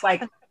sense.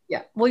 Like,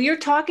 yeah. Well, you're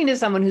talking to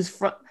someone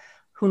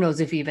who knows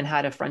if he even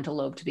had a frontal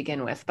lobe to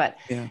begin with. But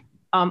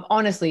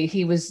honestly,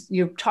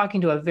 you're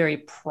talking to a very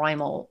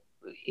primal,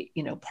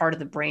 part of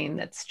the brain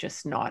that's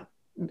just not,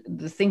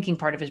 the thinking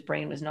part of his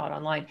brain was not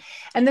online.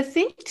 And the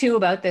thing too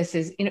about this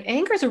is,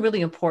 anger is a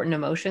really important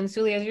emotion.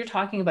 Suli, as you're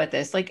talking about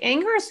this, like,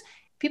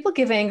 people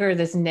give anger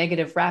this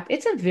negative rap.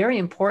 It's a very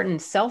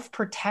important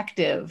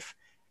self-protective,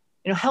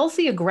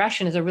 healthy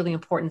aggression is a really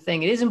important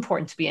thing. It is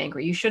important to be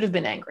angry. You should have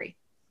been angry,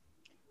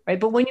 right?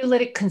 But when you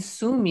let it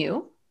consume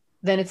you,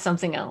 then it's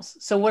something else.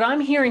 So what I'm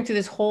hearing through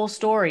this whole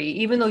story,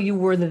 even though you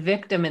were the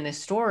victim in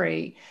this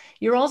story,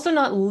 you're also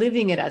not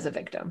living it as a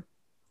victim,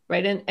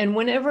 right? And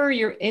whenever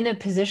you're in a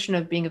position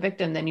of being a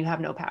victim, then you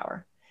have no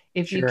power.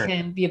 If you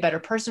can be a better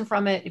person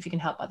from it, if you can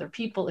help other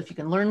people, if you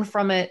can learn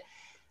from it,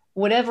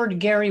 whatever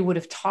Gary would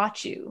have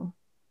taught you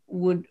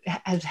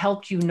has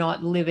helped you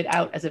not live it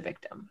out as a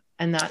victim.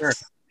 And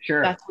that's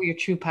Sure. That's where your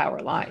true power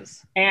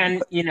lies.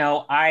 And,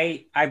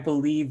 I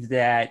believe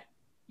that,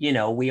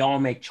 we all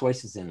make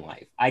choices in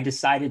life. I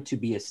decided to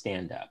be a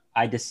stand-up.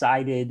 I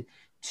decided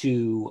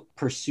to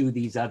pursue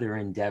these other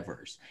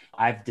endeavors.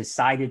 I've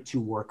decided to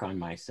work on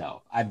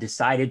myself. I've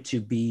decided to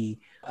be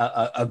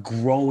a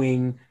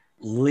growing,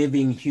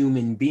 living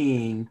human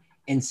being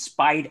in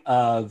spite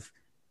of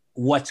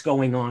what's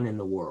going on in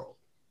the world,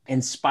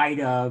 in spite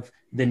of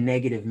the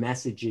negative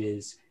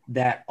messages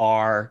that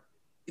are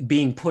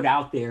being put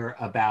out there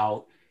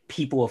about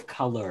people of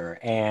color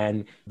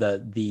and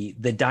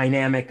the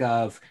dynamic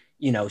of,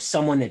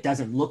 someone that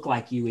doesn't look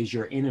like you is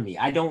your enemy.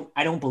 I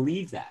don't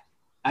believe that.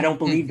 I don't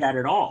believe that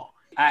at all.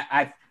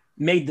 I've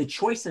made the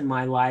choice in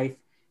my life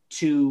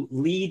to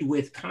lead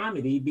with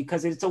comedy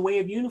because it's a way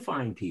of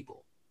unifying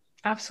people.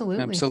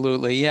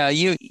 Absolutely.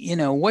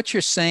 Yeah. What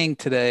you're saying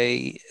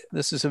today,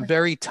 this is a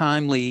very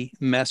timely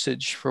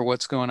message for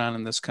what's going on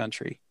in this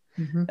country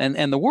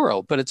and the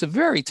world, but it's a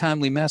very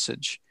timely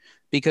message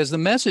because the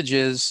message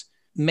is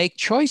make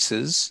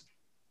choices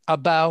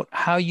about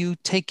how you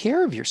take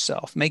care of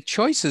yourself, make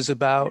choices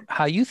about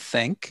how you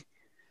think,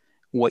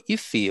 what you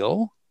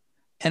feel,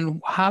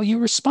 and how you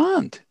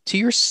respond to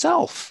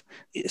yourself.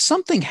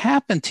 Something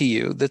happened to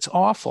you that's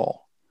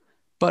awful,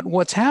 but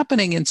what's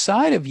happening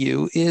inside of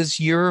you is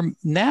you're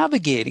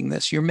navigating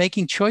this, you're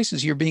making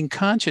choices, you're being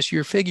conscious,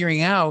 you're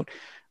figuring out,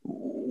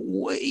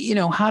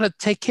 how to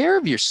take care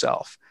of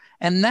yourself.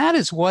 And that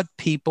is what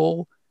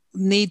people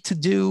need to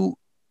do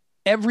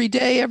every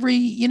day,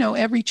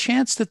 every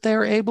chance that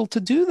they're able to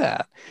do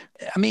that.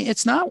 I mean,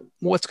 it's not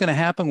what's going to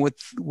happen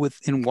with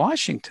in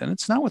Washington.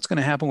 It's not what's going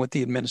to happen with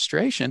the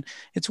administration.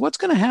 It's what's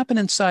going to happen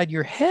inside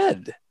your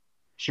head.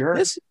 Sure.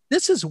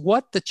 This is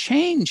what the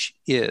change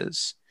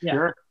is. Yeah.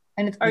 Sure.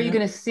 And are you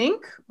going to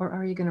sink or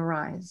are you going to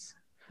rise?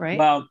 Right.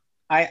 Well,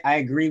 I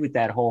agree with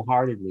that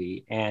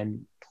wholeheartedly.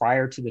 And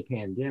prior to the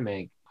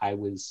pandemic, I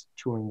was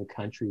touring the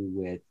country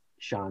with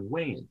Shawn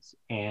Wayans,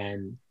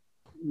 and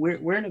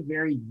we're in a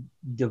very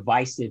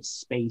divisive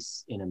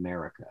space in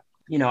America.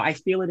 I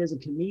feel it as a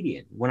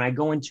comedian when I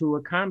go into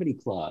a comedy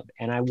club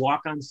and I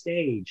walk on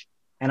stage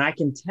and I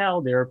can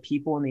tell there are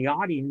people in the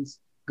audience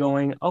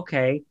going,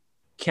 okay,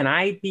 can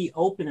I be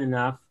open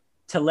enough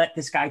to let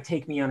this guy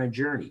take me on a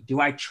journey? Do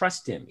I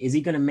trust him? Is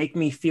he going to make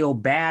me feel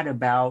bad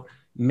about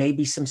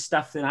maybe some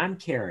stuff that I'm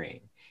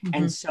carrying?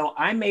 And so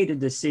I made a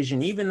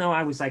decision, even though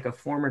I was like a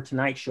former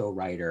Tonight Show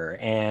writer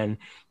and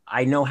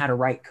I know how to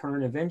write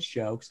current events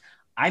jokes,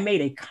 I made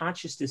a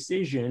conscious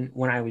decision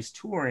when I was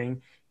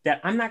touring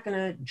that I'm not going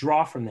to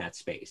draw from that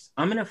space.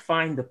 I'm going to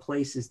find the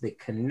places that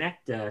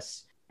connect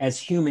us as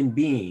human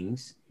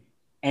beings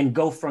and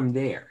go from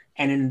there.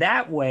 And in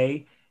that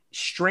way,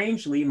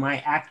 strangely, my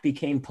act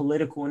became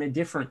political in a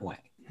different way.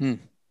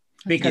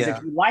 Because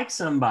if you like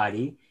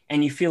somebody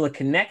and you feel a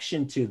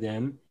connection to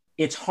them,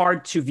 it's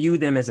hard to view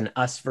them as an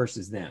us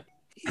versus them.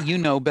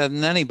 Better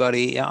than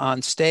anybody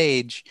on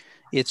stage,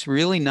 it's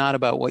really not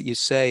about what you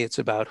say. It's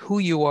about who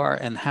you are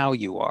and how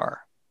you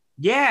are.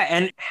 Yeah.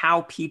 And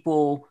how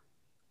people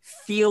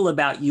feel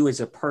about you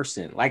as a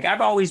person. Like I've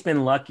always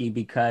been lucky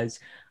because,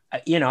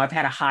 I've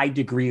had a high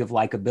degree of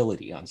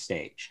likability on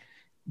stage.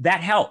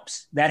 That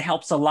helps. That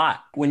helps a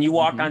lot. When you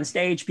walk on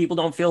stage, people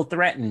don't feel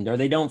threatened or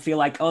they don't feel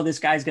like, oh, this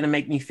guy's going to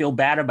make me feel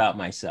bad about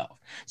myself.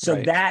 So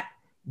that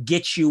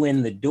gets you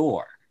in the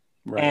door.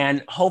 Right.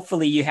 And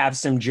hopefully you have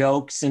some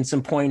jokes and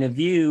some point of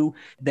view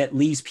that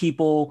leaves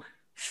people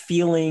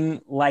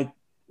feeling like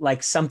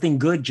something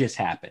good just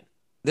happened.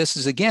 This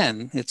is,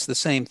 again, it's the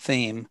same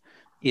theme,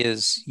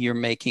 is you're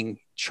making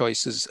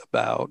choices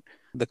about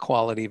the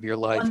quality of your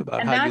life,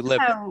 about how you live.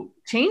 That's how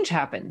change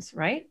happens,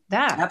 right?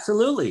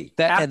 Absolutely.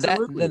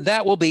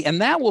 That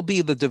will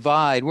be the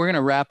divide. We're going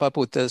to wrap up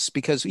with this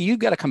because you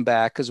got to come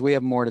back because we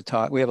have more to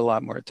talk. We have a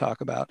lot more to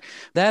talk about.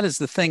 That is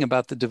the thing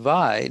about the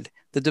divide.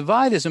 The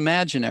divide is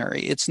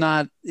imaginary. It's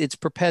not, it's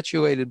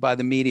perpetuated by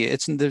the media.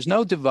 There's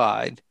no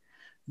divide.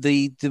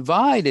 The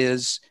divide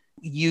is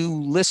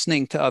you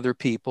listening to other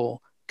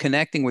people,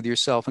 connecting with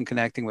yourself and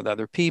connecting with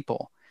other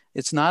people.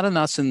 It's not an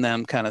us and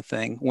them kind of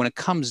thing. When it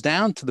comes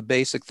down to the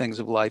basic things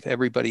of life,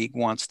 everybody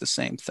wants the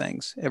same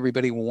things.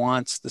 Everybody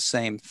wants the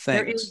same things.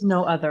 There is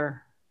no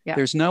other. Yeah.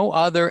 There's no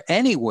other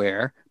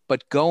anywhere,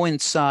 but go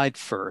inside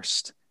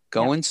first.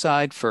 Go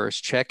inside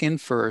first, check in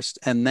first,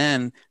 and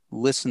then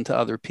listen to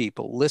other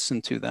people,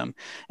 listen to them.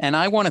 And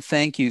I want to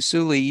thank you,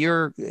 Suli.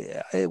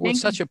 It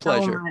was such a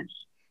pleasure.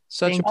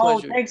 Such a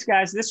pleasure. Oh, thanks,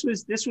 guys. This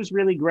was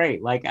really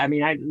great.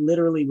 I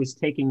literally was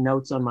taking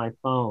notes on my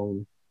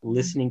phone,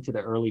 listening to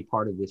the early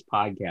part of this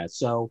podcast.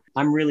 So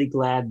I'm really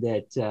glad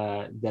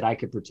that I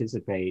could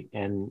participate,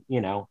 and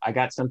I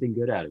got something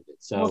good out of it.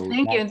 So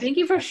thank you, and thank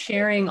you for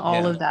sharing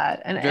all of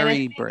that. And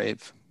very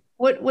brave.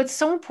 What's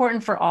so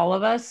important for all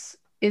of us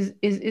is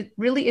it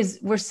really is,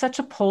 we're such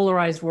a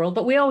polarized world,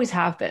 but we always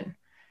have been.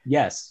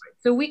 Yes.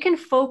 So we can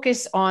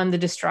focus on the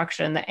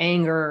destruction, the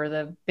anger,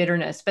 the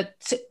bitterness, but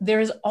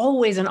there's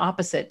always an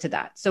opposite to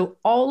that. So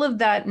all of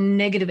that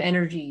negative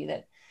energy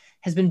that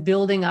has been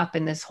building up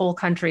in this whole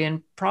country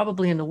and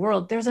probably in the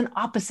world, there's an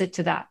opposite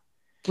to that,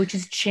 which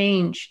is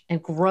change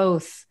and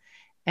growth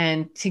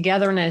and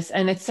togetherness.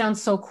 And it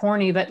sounds so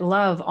corny, but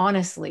love,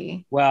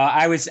 honestly. Well,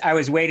 I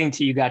was waiting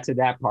till you got to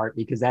that part,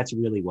 because that's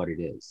really what it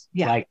is.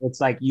 Yeah. Like,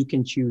 it's like you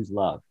can choose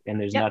love, and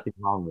there's nothing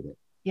wrong with it.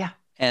 Yeah.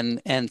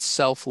 And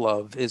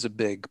self-love is a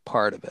big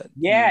part of it.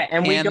 Yeah.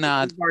 And we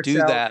cannot do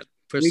that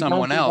for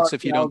someone else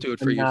if you don't do it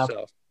for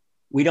yourself.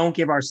 We don't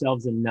give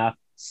ourselves enough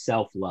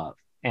self-love,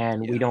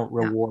 and we don't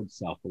reward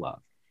self-love.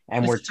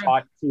 And we're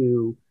taught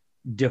to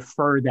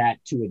defer that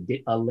to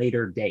a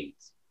later date.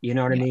 You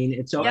know what I mean?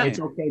 It's okay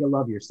to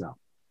love yourself.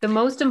 The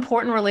most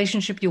important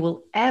relationship you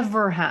will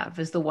ever have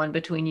is the one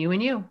between you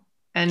and you.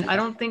 And I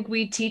don't think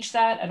we teach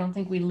that. I don't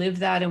think we live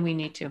that, and we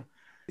need to.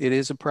 It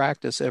is a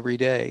practice every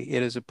day.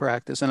 It is a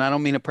practice. And I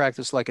don't mean a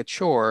practice like a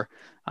chore.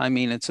 I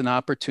mean, it's an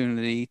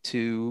opportunity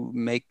to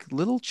make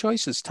little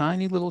choices,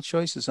 tiny little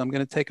choices. I'm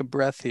going to take a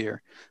breath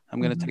here.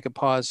 I'm going to take a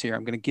pause here.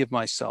 I'm going to give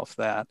myself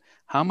that.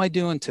 How am I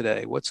doing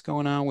today? What's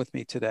going on with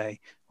me today?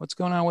 What's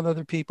going on with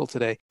other people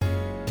today?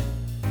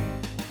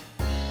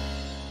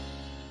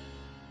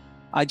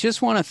 I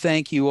just want to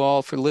thank you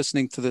all for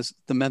listening to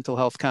the Mental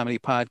Health Comedy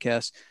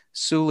Podcast.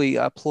 Suli,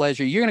 a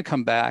pleasure. You're going to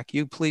come back.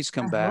 You please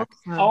come back.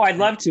 So. Oh, I'd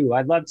love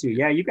to.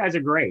 Yeah, you guys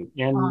are great.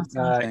 And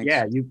Awesome.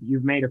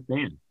 You've made a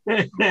fan.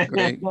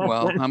 Great.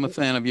 Well, I'm a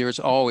fan of yours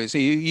always.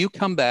 You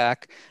come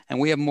back, and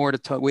we have more to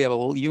talk.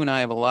 You and I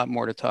have a lot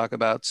more to talk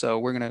about. So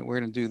we're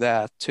gonna do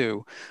that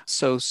too.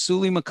 So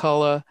Suli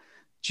McCullough,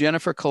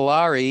 Jennifer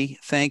Kolari,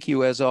 thank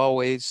you as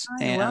always.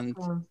 And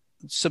welcome.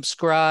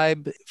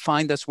 Subscribe,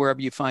 find us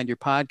wherever you find your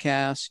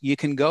podcasts. You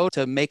can go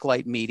to Make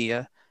Light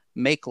Media,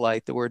 Make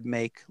Light, the word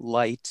make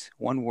light,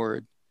 one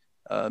word,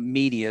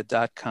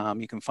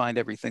 media.com. You can find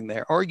everything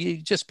there, or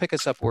you just pick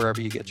us up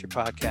wherever you get your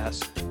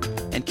podcasts.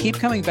 And keep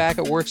coming back.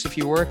 It works if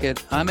you work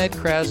it. I'm Ed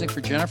Krasnick for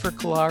Jennifer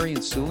Kolari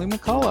and Suli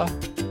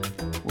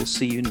McCullough. We'll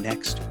see you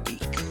next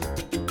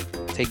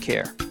week. Take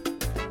care.